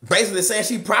basically saying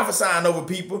she prophesying over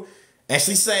people. And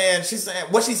she's saying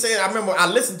what she said. I remember I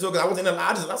listened to it because I was in the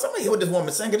live. I was like, hear what this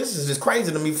woman saying, because this is just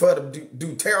crazy to me for her to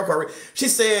do tarot card. She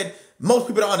said most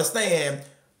people don't understand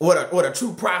what a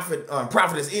true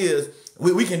prophetess is.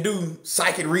 We can do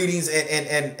psychic readings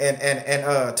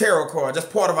and tarot cards. That's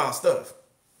part of our stuff.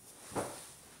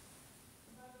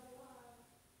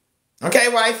 Okay,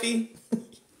 wifey.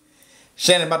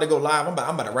 Shannon about to go live. I'm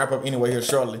about to wrap up anyway here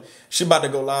shortly. She about to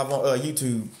go live on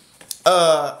YouTube.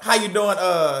 How you doing?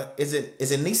 Is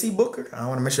it Nisi Booker? I don't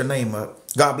want to mess your name up.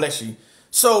 God bless you.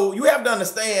 So you have to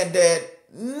understand that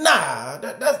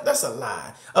that's a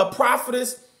lie. A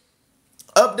prophetess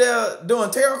up there doing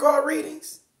tarot card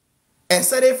readings and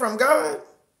say they from God?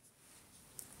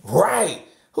 Right.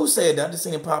 Who said that? I just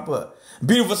seen it pop up.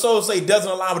 Beautiful Soul say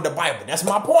doesn't align with the Bible. That's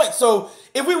my point. So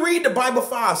if we read the Bible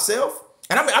for ourselves,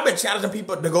 and I've been challenging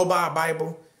people to go buy a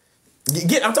Bible. I'm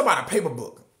talking about a paper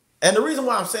book. And the reason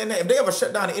why I'm saying that, if they ever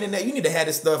shut down the internet, you need to have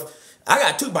this stuff. I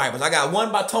got 2 Bibles. I got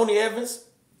one by Tony Evans,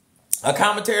 a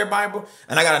commentary Bible,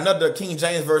 and I got another King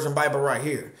James Version Bible right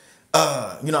here. You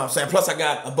know what I'm saying? Plus I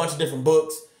got a bunch of different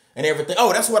books and everything.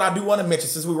 Oh, that's what I do want to mention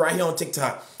since we're right here on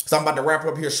TikTok. So I'm about to wrap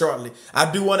up here shortly.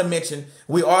 I do want to mention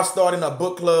we are starting a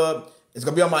book club. It's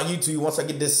going to be on my YouTube once I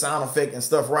get this sound effect and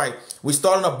stuff right. We're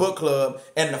starting a book club,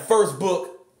 and the first book,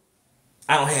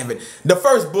 I don't have it. The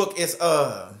first book is,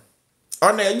 Arnell,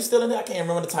 are you still in there? I can't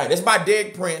remember the title. It's by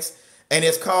Derek Prince, and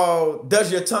it's called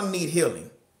Does Your Tongue Need Healing?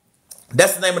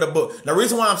 That's the name of the book. The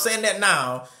reason why I'm saying that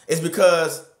now is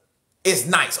because it's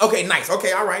nice. Okay, nice.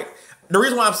 Okay, all right. The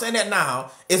reason why I'm saying that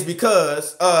now is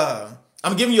because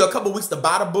I'm giving you a couple weeks to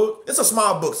buy the book. It's a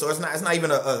small book, so it's not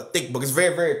even a thick book. It's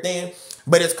very, very thin.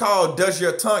 But it's called Does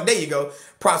Your Tongue, there you go,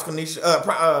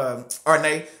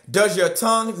 Arne, Does Your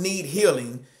Tongue Need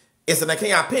Healing? Can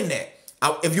y'all pin that?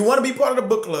 If you want to be part of the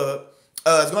book club,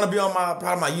 it's going to be on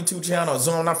probably my YouTube channel or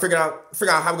Zoom. I figure out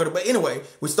how we're going to, but anyway,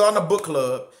 we're starting a book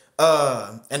club.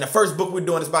 And the first book we're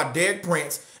doing is by Derek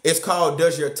Prince. It's called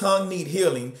Does Your Tongue Need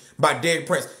Healing by Derek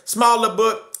Prince. Small little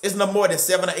book. It's no more than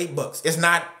 $7 or $8. It's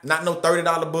not no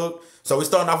 $30 book. So we're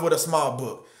starting off with a small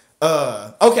book.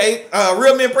 Okay,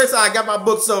 Real Men Pray. I got my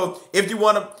book. So if you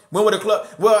want to win with a club,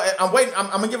 well, I'm waiting.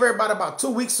 I'm gonna give everybody about 2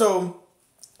 weeks. So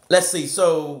let's see.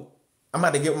 So I'm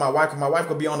about to get with my wife. My wife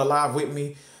will be on the live with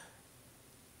me.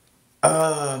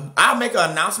 I'll make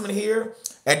an announcement here,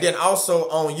 and then also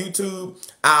on YouTube,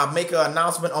 I'll make an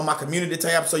announcement on my community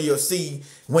tab, so you'll see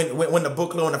when the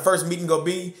book club, when the first meeting gonna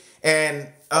be. And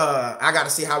I got to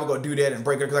see how we're gonna do that and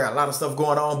break it, because I got a lot of stuff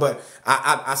going on. But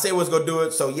I say we're gonna do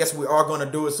it, so yes, we are gonna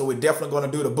do it. So we're definitely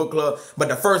gonna do the book club. But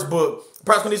the first book,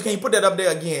 can you put that up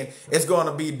there again? It's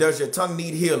gonna be "Does Your Tongue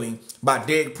Need Healing" by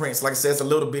Derek Prince. Like I said, it's a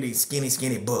little bitty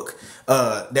skinny book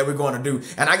that we're gonna do.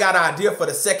 And I got an idea for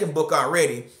the second book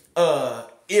already.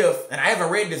 And I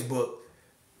haven't read this book,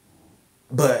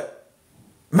 but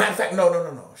matter of fact,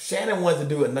 no. Shannon wants to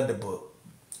do another book.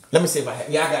 Let me see if I have.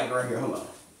 Yeah, I got it right here. Hold on.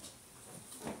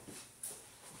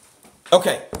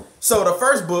 Okay, so the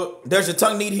first book, "Does Your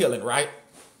Tongue Need Healing," right?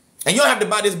 And you don't have to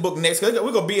buy this book next, because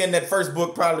we're going to be in that first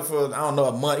book probably for, I don't know,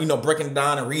 a month, breaking it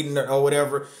down and reading it or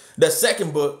whatever. The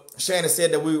second book, Shannon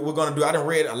said that we're going to do, I done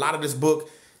read a lot of this book.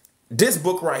 This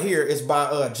book right here is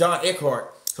by John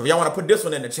Eckhart. So if y'all want to put this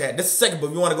one in the chat, this is the second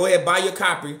book. You want to go ahead and buy your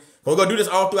copy. We're going to do this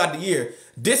all throughout the year.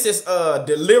 This is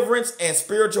Deliverance and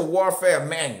Spiritual Warfare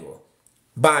Manual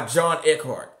by John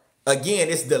Eckhart. Again,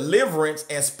 it's Deliverance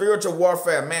and Spiritual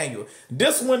Warfare Manual.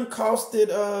 This one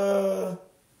costed, I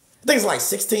think it's like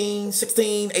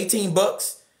 16, 18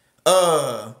 bucks.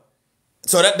 So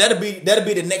that'll be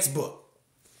the next book.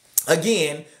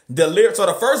 Again, so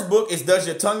the first book is "Does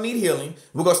Your Tongue Need Healing?"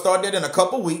 We're going to start that in a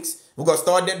couple weeks. We're going to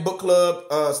start that book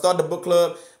club, start the book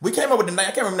club. We came up with the name,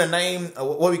 I can't remember the name,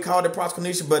 what we called it,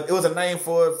 Prosecution, but it was a name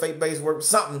for faith-based work,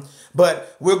 something.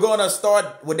 But we're going to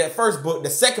start with that first book. The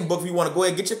second book, if you want to go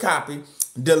ahead and get your copy,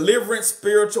 Deliverance,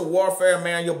 Spiritual Warfare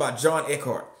Manual by John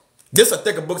Eckhart. This is a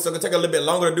thicker book, so it's going to take a little bit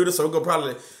longer to do this, so we're going to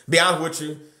probably, be honest with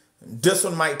you, this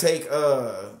one might take,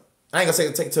 I ain't going to say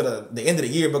it'll take to the end of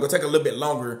the year, but it'll take a little bit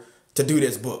longer to do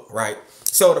this book, right?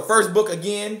 So the first book,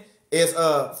 again, is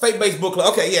faith-based book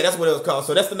club. Okay, yeah, that's what it was called.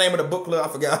 So that's the name of the book club. I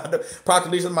forgot.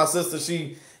 Proclamation, my sister,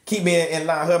 she keep me in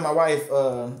line. Her and my wife,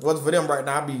 wasn't for them right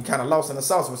now, I'd be kind of lost in the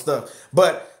sauce with stuff.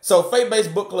 But so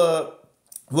faith-based book club,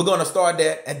 we're gonna start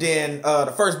that. And then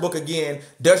the first book again,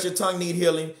 "Does Your Tongue Need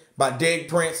Healing?" by Derek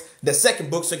Prince. The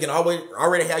second book, so you can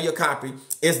already have your copy,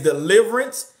 is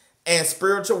Deliverance and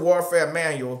Spiritual Warfare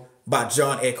Manual by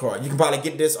John Eckhart. You can probably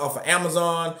get this off of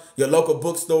Amazon, your local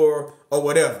bookstore, or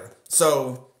whatever.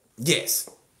 So yes,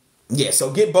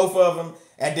 so get both of them,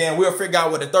 and then we'll figure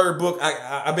out what the third book.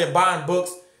 I've been buying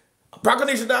books.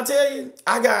 Proclamation, did I tell you?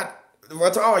 Well,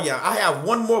 to all y'all, I have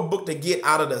one more book to get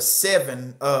out of the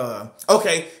 7.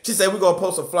 Okay, she said we're going to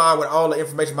post a flyer with all the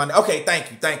information behind it. Okay,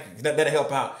 thank you. That'll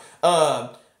help out.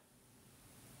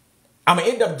 I'm going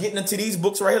to end up getting into these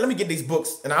books right here. Let me get these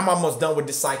books, and I'm almost done with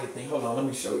this psychic thing. Hold on, let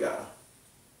me show y'all.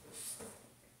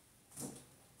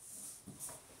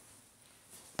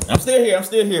 I'm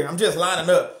still here. I'm just lining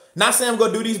up. Not saying I'm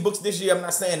going to do these books this year. I'm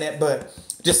not saying that, but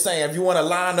just saying if you want to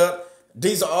line up,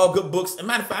 these are all good books. As a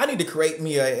matter of fact, I need to create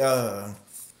me a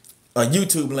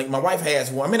YouTube link. My wife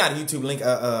has one. I mean, not a YouTube link,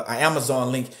 an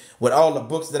Amazon link with all the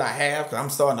books that I have. Cause I'm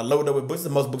starting to load up with books. The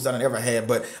most books I've ever had.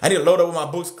 But I need to load up with my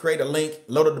books, create a link,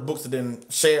 load up the books, and then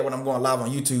share it when I'm going live on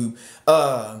YouTube.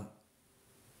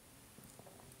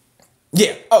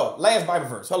 Yeah. Oh, last Bible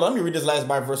verse. Hold on, let me read this last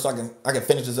Bible verse so I can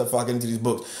finish this up before I get into these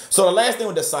books. So the last thing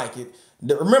with the psychic.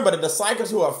 Remember that the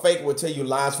psychics who are fake will tell you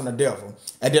lies from the devil.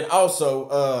 And then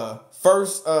also,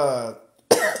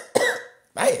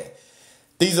 man,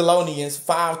 Thessalonians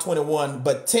 5:21,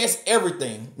 but test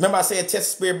everything. Remember I said test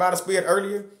the spirit by the spirit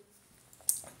earlier?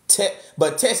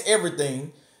 But test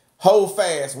everything, hold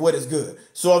fast what is good.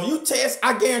 So if you test,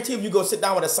 I guarantee if you go sit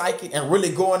down with a psychic and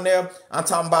really go in there, I'm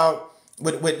talking about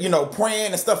with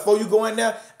praying and stuff before you go in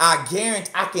there, I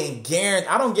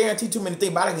don't guarantee too many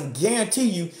things, but I can guarantee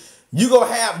you gonna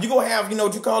have,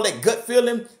 what you call that gut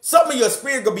feeling. Something in your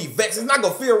spirit gonna be vexed. It's not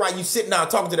gonna feel right you sitting down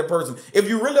talking to that person. If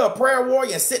you're really a prayer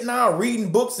warrior and sitting down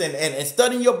reading books and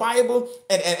studying your Bible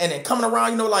and coming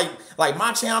around, like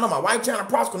my channel, my wife's channel,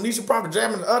 Prosper, Prophet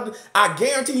Jam, and others, I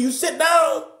guarantee you sit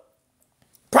down,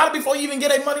 probably before you even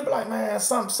get their money, be like, man,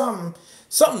 something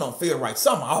don't feel right.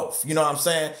 Something off. You know what I'm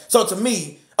saying? So to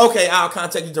me, okay, I'll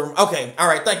contact you to, okay, all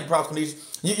right, thank you, Prophet Cornelius.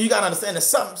 You gotta understand that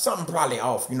something probably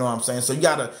off, you know what I'm saying? So you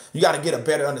gotta get a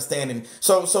better understanding.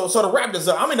 So to wrap this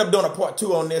up, I'm gonna end up doing a part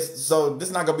 2 on this. So this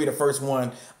is not gonna be the first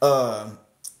one. The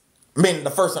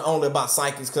first and only about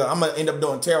psychics, because I'm gonna end up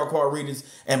doing tarot card readings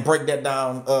and break that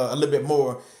down a little bit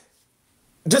more.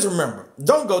 Just remember,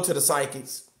 don't go to the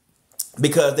psychics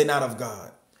because they're not of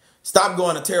God. Stop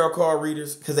going to tarot card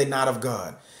readers because they're not of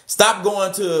God. Stop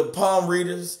going to palm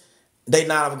readers. They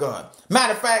not of God.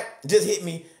 Matter of fact, just hit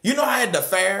me. You know how at the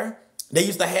fair, they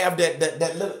used to have that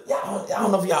little, I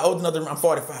don't know if y'all old enough to, I'm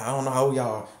 45. I don't know how old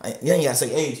y'all, you ain't gotta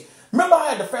say age. Remember I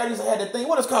had the Pharisees that had that thing,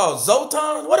 what is called?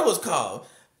 Zoton? What it was called?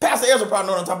 Pastor Ezra probably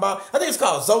know what I'm talking about. I think it's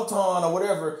called Zoton or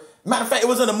whatever. Matter of fact, it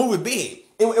was in the movie Big.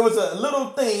 It was a little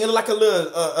thing, it looked like a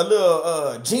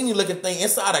little genie looking thing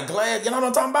inside a glass. You know what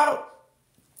I'm talking about?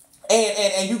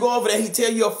 And you go over there, he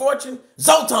tell you a fortune.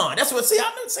 Zoton. That's what, see,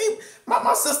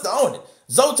 my sister owned it.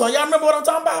 Zoton. Y'all remember what I'm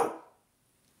talking about?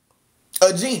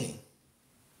 A genie.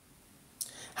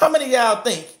 How many of y'all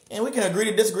think, and we can agree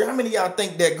to disagree, how many of y'all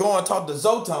think that go and talk to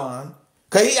Zoton,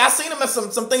 because I seen him in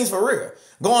some things for real.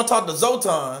 Go and talk to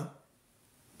Zoton.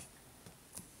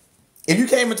 If you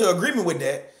came into agreement with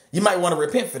that, you might want to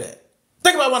repent for that.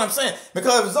 Think about what I'm saying.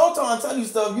 Because if Zoton tell you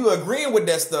stuff, you agreeing with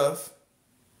that stuff.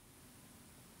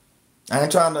 I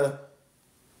ain't trying to.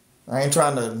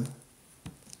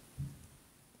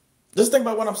 Just think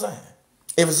about what I'm saying.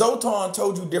 If Zoton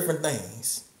told you different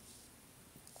things.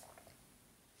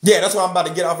 Yeah, that's why I'm about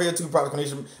to get off here too, Prophet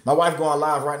Cornisha. My wife going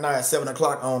live right now at 7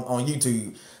 o'clock on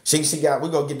YouTube. We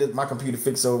gonna get my computer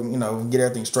fixed so, get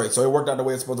everything straight. So it worked out the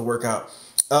way it's supposed to work out.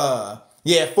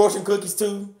 Yeah, fortune cookies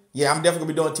too. Yeah, I'm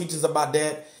definitely gonna be doing teachings about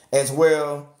that as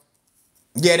well.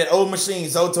 Yeah, that old machine,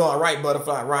 Zoton, right,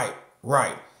 butterfly, right.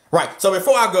 So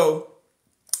before I go,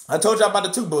 I told y'all about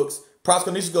the 2 books.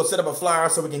 Prophet Cornisha go set up a flyer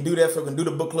so we can do that, so we can do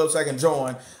the book club so I can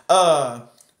join.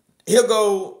 He'll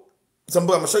go some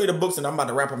book. I'm gonna show you the books and I'm about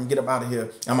to wrap up and get up out of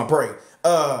here. I'm gonna pray.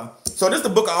 So this is the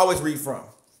book I always read from.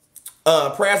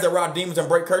 Prayers That Rout Demons and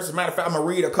Break Curses. Matter of fact, I'm gonna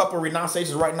read a couple of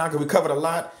renunciations right now because we covered a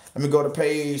lot. Let me go to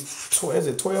page 12. Is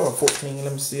it 12 or 14?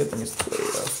 Let me see. I think it's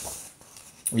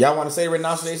 12. Y'all want to say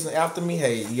renunciations after me?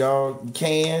 Hey, y'all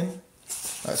can.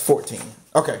 That's 14.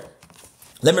 Okay.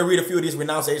 Let me read a few of these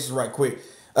renunciations right quick.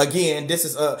 Again, this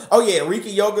is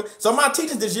Reiki yoga. So my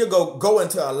teachings this year go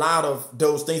into a lot of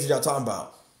those things that y'all talking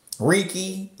about.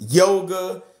 Reiki,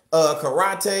 yoga,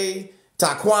 karate,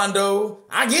 taekwondo.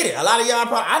 I get it. A lot of y'all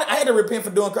probably, I had to repent for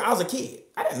doing. I was a kid.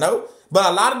 I didn't know, but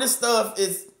a lot of this stuff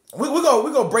is we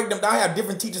gonna break them down. I have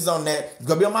different teachers on that. It's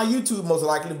gonna be on my YouTube most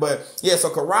likely. But yeah, so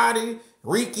karate,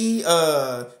 Reiki,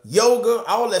 yoga,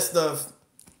 all that stuff.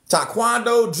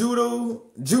 Taekwondo,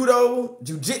 judo,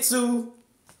 jiu-jitsu.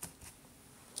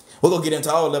 We're going to get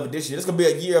into all of it this year. This is going to be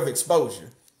a year of exposure.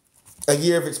 A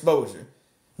year of exposure.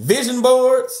 Vision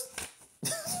boards.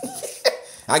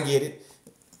 I get it.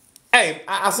 Hey,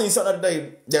 I seen something the other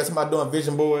day. There's somebody doing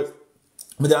vision boards.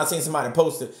 But then I seen somebody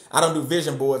post it. I don't do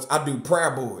vision boards. I do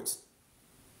prayer boards.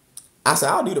 I said,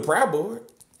 I'll do the prayer board.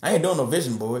 I ain't doing no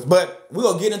vision boards. But we're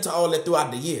going to get into all that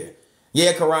throughout the year.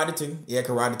 Yeah, karate too.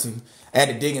 I had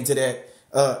to dig into that.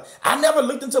 I never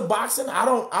looked into boxing. I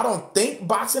don't think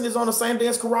boxing is on the same day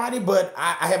as karate, but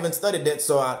I haven't studied that,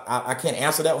 so I can't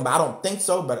answer that one. But I don't think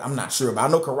so, but I'm not sure. But I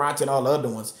know karate and all the other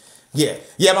ones. Yeah,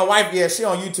 my wife, she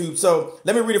on YouTube. So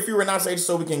let me read a few renunciations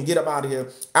so we can get up out of here.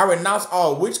 I renounce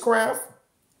all witchcraft.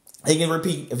 You can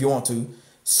repeat if you want to.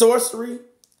 Sorcery,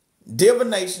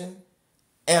 divination,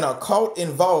 and occult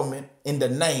involvement in the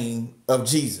name of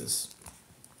Jesus.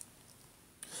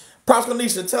 Prophet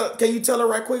Cornisha, can you tell her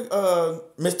right quick,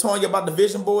 Miss Tonya, about the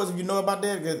vision boards, if you know about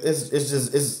that?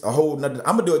 It's a whole nother.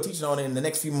 I'm going to do a teaching on it in the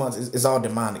next few months. It's all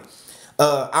demonic.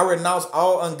 I renounce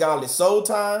all ungodly soul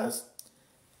ties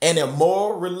and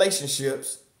immoral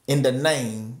relationships in the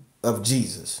name of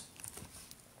Jesus.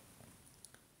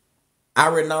 I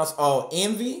renounce all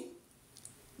envy,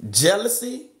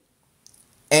 jealousy,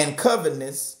 and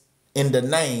covetousness in the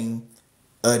name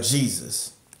of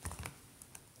Jesus.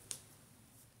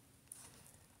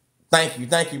 Thank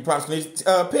you, Prophet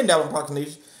Cornisha. Pin that one, Prophet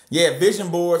Cornisha. Yeah, vision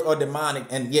boards are demonic,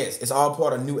 and yes, it's all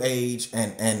part of New Age,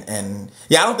 and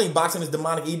yeah, I don't think boxing is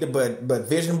demonic either, but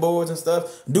vision boards and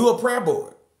stuff. Do a prayer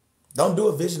board. Don't do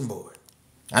a vision board.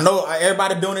 I know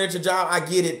everybody doing it at your job. I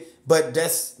get it, but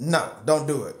don't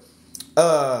do it.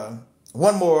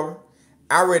 One more.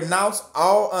 I renounce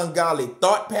all ungodly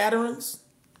thought patterns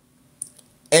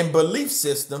and belief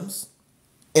systems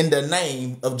in the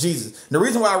name of Jesus. The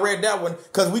reason why I read that one,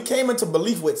 because we came into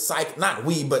belief with not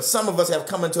we, but some of us have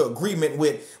come into agreement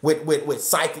with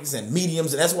psychics and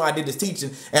mediums, and that's why I did this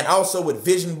teaching, and also with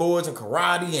vision boards and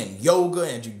karate and yoga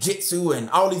and jiu-jitsu and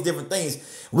all these different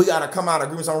things. We got to come out of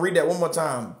agreement. So I'm going to read that one more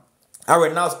time. I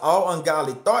renounce all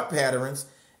ungodly thought patterns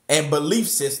and belief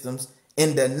systems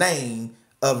in the name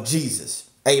of Jesus.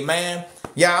 Amen.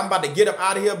 Yeah, I'm about to get up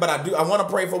out of here, but I want to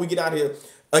pray before we get out of here.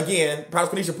 Again,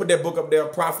 Prophet Cornisha put that book up there.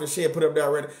 Prophet Shed put it up there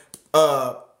already.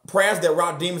 Prayers That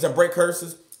Rout Demons and Break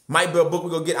Curses. Might be a book we're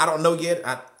going to get. I don't know yet.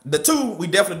 The 2, we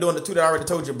definitely doing the 2 that I already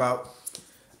told you about.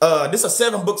 This is a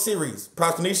 7-book series.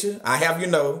 Prophet Cornisha, I have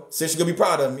since you're going to be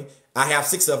proud of me, I have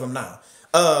 6 of them now.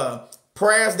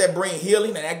 Prayers That Bring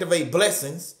Healing and Activate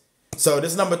Blessings. So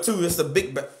this number 2. This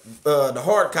is the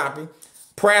hard copy.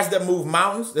 Prayers That Move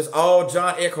Mountains. That's all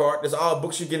John Eckhart. That's all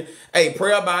books you can. Hey,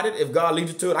 pray about it if God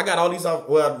leads you to it. I got all these off.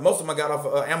 Well, most of them I got off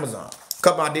of Amazon. A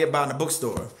couple I did buy in the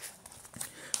bookstore.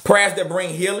 Prayers That Bring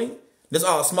Healing. This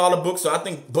all smaller books, so I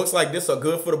think books like this are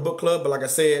good for the book club. But like I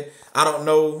said, I don't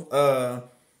know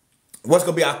what's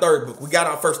gonna be our third book. We got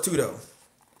our first 2 though.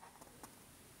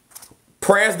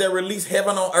 Prayers That Release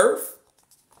Heaven on Earth.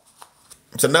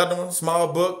 It's another one,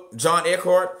 small book, John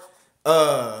Eckhart.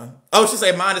 She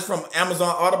say mine is from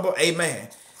Amazon Audible. Amen.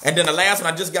 And then the last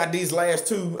one, I just got these last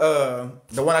 2.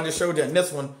 The one I just showed you and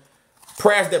this one,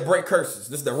 Prayers That Break Curses.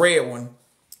 This is the red one.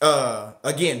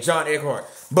 Again, John Eckhart.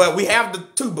 But we have the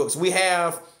 2 books. We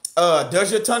have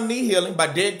Does Your Tongue Need Healing by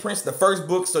Derek Prince, the first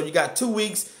book. So you got 2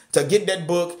 weeks to get that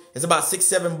book. It's about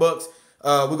 $6-7.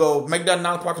 We go make that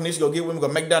announcement. Proclamation, go get with me. We're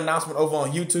gonna make that announcement over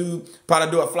on YouTube.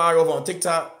 Probably do a flyer over on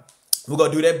TikTok. We're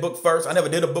gonna do that book first. I never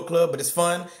did a book club, but it's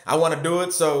fun. I want to do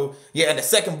it. So yeah, and the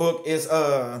second book is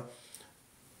what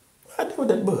I did with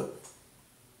that book.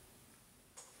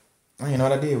 I don't know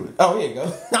what I did with it. Oh, here you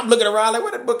go. I'm looking around like,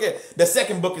 where that book is? The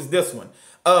second book is this one.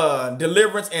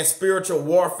 Deliverance and Spiritual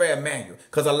Warfare Manual.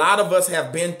 Because a lot of us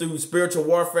have been through spiritual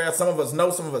warfare. Some of us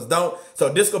know, some of us don't. So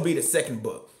this will be the second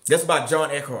book. This is by John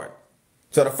Eckhart.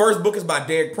 So the first book is by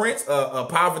Derek Prince, a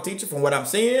powerful teacher from what I'm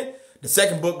seeing. The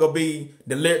second book will be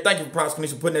Deliverance. Thank you, Prophet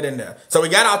Kanisha, for putting it in there. So we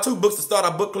got our 2 books to start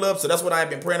our book club. So that's what I've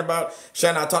been praying about.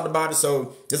 Shannon and I talked about it.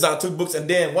 So this is our 2 books. And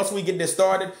then once we get this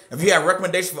started, if you have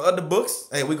recommendations for other books,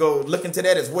 hey, we go look into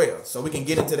that as well. So we can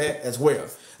get into that as well.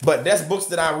 But that's books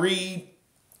that I read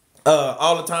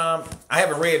all the time. I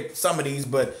haven't read some of these,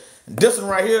 but this one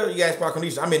right here, you guys probably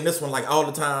can. I'm in this one like all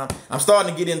the time. I'm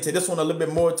starting to get into this one a little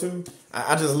bit more too.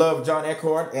 I just love John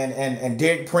Eckhart and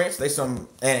Derek Prince. They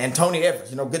and Tony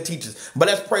Evans, good teachers. But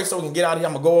let's pray so we can get out of here.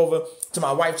 I'm gonna go over to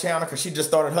my wife's channel because she just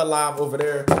started her live over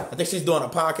there. I think she's doing a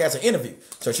podcast, an interview.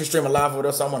 So she's streaming live over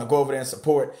there. So I want to go over there and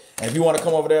support. And if you want to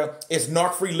come over there, it's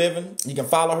Narc Free Living. You can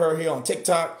follow her here on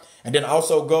TikTok, and then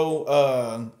also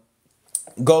go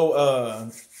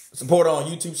support her on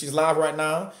YouTube. She's live right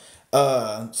now.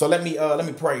 So let me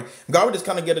pray. God, we just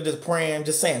come together just praying,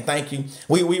 just saying thank you.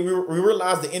 We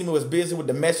realized the enemy was busy with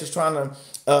the message, trying to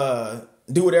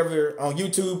do whatever on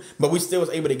YouTube, but we still was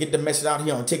able to get the message out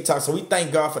here on TikTok. So we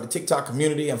thank God for the TikTok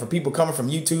community and for people coming from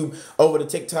YouTube over to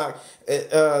TikTok.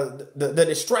 The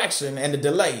distraction and the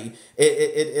delay,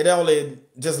 it only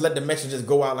just let the message just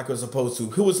go out like it was supposed to.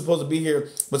 Who was supposed to be here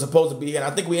was supposed to be here.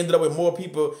 And I think we ended up with more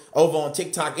people over on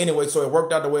TikTok anyway, so it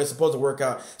worked out the way it's supposed to work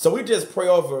out. So we just pray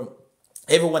over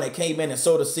everyone that came in and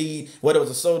sowed a seed, whether it was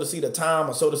a sow to seed of time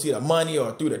or sow to seed of money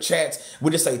or through the chats, we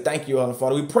just say thank you, Heavenly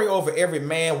Father. We pray over every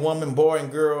man, woman, boy,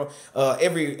 and girl,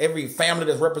 every family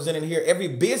that's represented here, every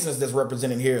business that's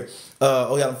represented here,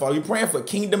 Heavenly Father. We praying for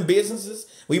kingdom businesses.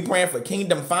 We praying for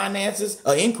kingdom finances,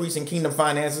 an increase in kingdom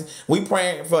finances. We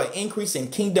praying for an increase in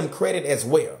kingdom credit as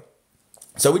well.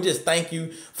 So we just thank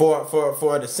you for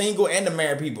the single and the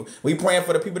married people. We praying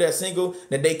for the people that are single,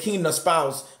 that they kingdom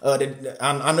spouse. That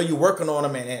I know you're working on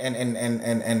them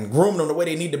and grooming them the way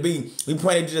they need to be. We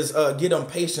pray to just give them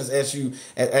patience as you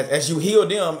heal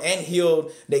them and heal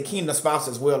their kingdom spouse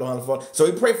as well. So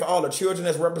we pray for all the children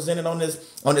that's represented on this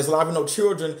live. You know,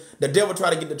 children, the devil try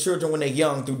to get the children when they're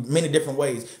young through many different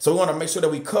ways. So we want to make sure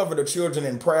that we cover the children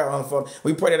in prayer.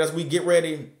 We pray that as we get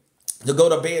ready to go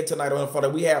to bed tonight, oh Father,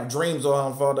 we have dreams,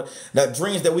 oh Father, the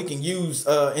dreams that we can use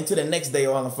into the next day,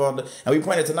 oh Father. And we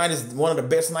pray that tonight is one of the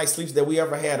best night sleeps that we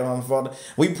ever had, oh Father.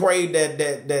 We pray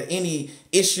that any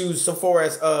issues so far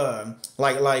as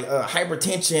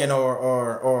hypertension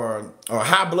or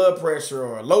high blood pressure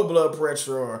or low blood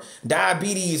pressure or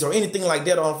diabetes or anything like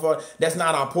that, oh Father, that's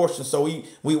not our portion. So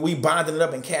we binding it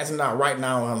up and casting it out right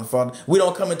now, oh Father. We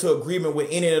don't come into agreement with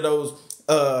any of those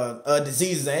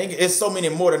diseases. And it's so many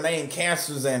more to name,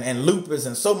 cancers and lupus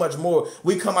and so much more.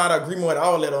 We come out of agreement with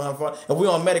all that. If we're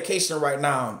on medication right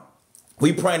now,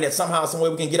 we praying that somehow, some way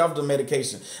we can get off the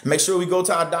medication. Make sure we go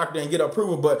to our doctor and get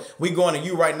approval. But we going to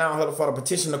you right now, Heavenly Father,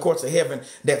 petition the courts of heaven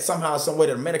that somehow, some way,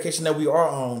 the medication that we are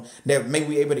on, that may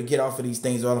we able to get off of these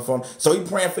things, Heavenly Father. So we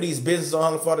praying for these businesses,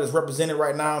 Heavenly Father, that's represented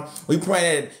right now. We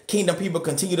praying that kingdom people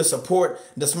continue to support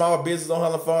the small business,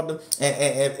 Heavenly Father.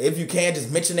 And if you can, just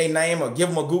mention their name or give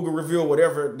them a Google review or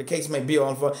whatever the case may be,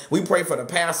 Heavenly Father. We pray for the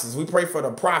pastors. We pray for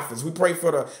the prophets. We pray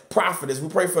for the prophetess. We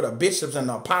pray for the bishops and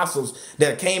the apostles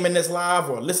that came in this live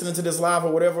or listening to this live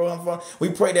or whatever, Father.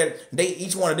 We pray that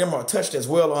each one of them are touched as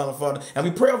well, Father. And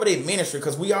we pray over their ministry,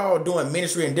 because we all doing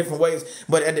ministry in different ways.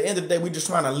 But at the end of the day, we're just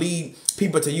trying to lead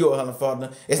people to you,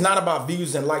 Father. It's not about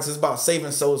views and likes. It's about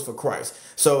saving souls for Christ.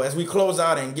 So as we close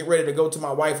out and get ready to go to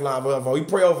my wife live, we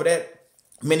pray over that.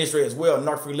 ministry as well,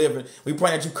 Narc Free Living. We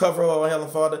pray that you cover her, oh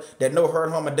Heavenly Father, that no hurt,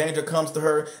 harm, or danger comes to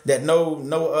her, that no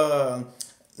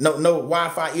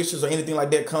Wi-Fi issues or anything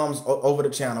like that comes over the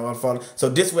channel, oh Father. So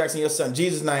this we ask in your son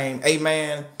Jesus' name,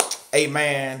 amen,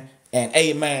 amen, and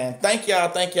amen. Thank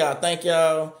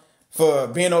y'all for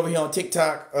being over here on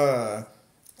TikTok.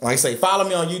 Like I say, follow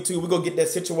me on YouTube. We're going to get that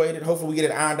situated. Hopefully we get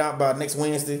it ironed out by next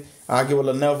Wednesday. I'll give a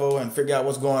Lenovo and figure out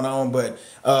what's going on. But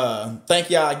thank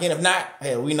y'all again. If not,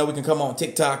 hey, we know we can come on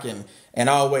TikTok and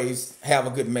always have a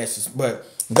good message. But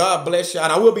God bless y'all.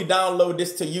 And I will be downloading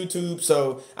this to YouTube.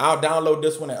 So I'll download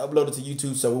this one and upload it to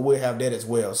YouTube. So we will have that as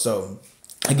well. So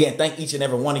again, thank each and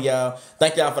every one of y'all.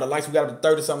 Thank y'all for the likes. We got up to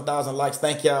 30-something thousand likes.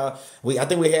 Thank y'all. I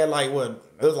think we had like, what?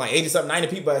 It was like 80-something, 90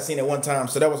 people I've seen at one time.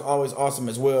 So that was always awesome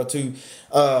as well, too.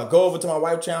 Go over to my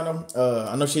wife's channel.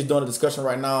 I know she's doing a discussion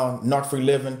right now, Narc Free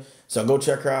Living. So go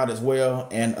check her out as well.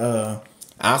 And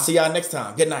I'll see y'all next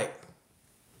time. Good night.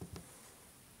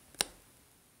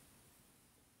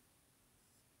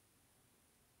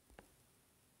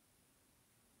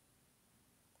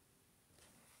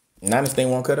 Now this thing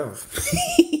won't cut off.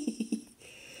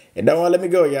 It don't want to let me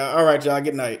go, y'all. All right, y'all.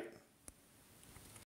 Good night.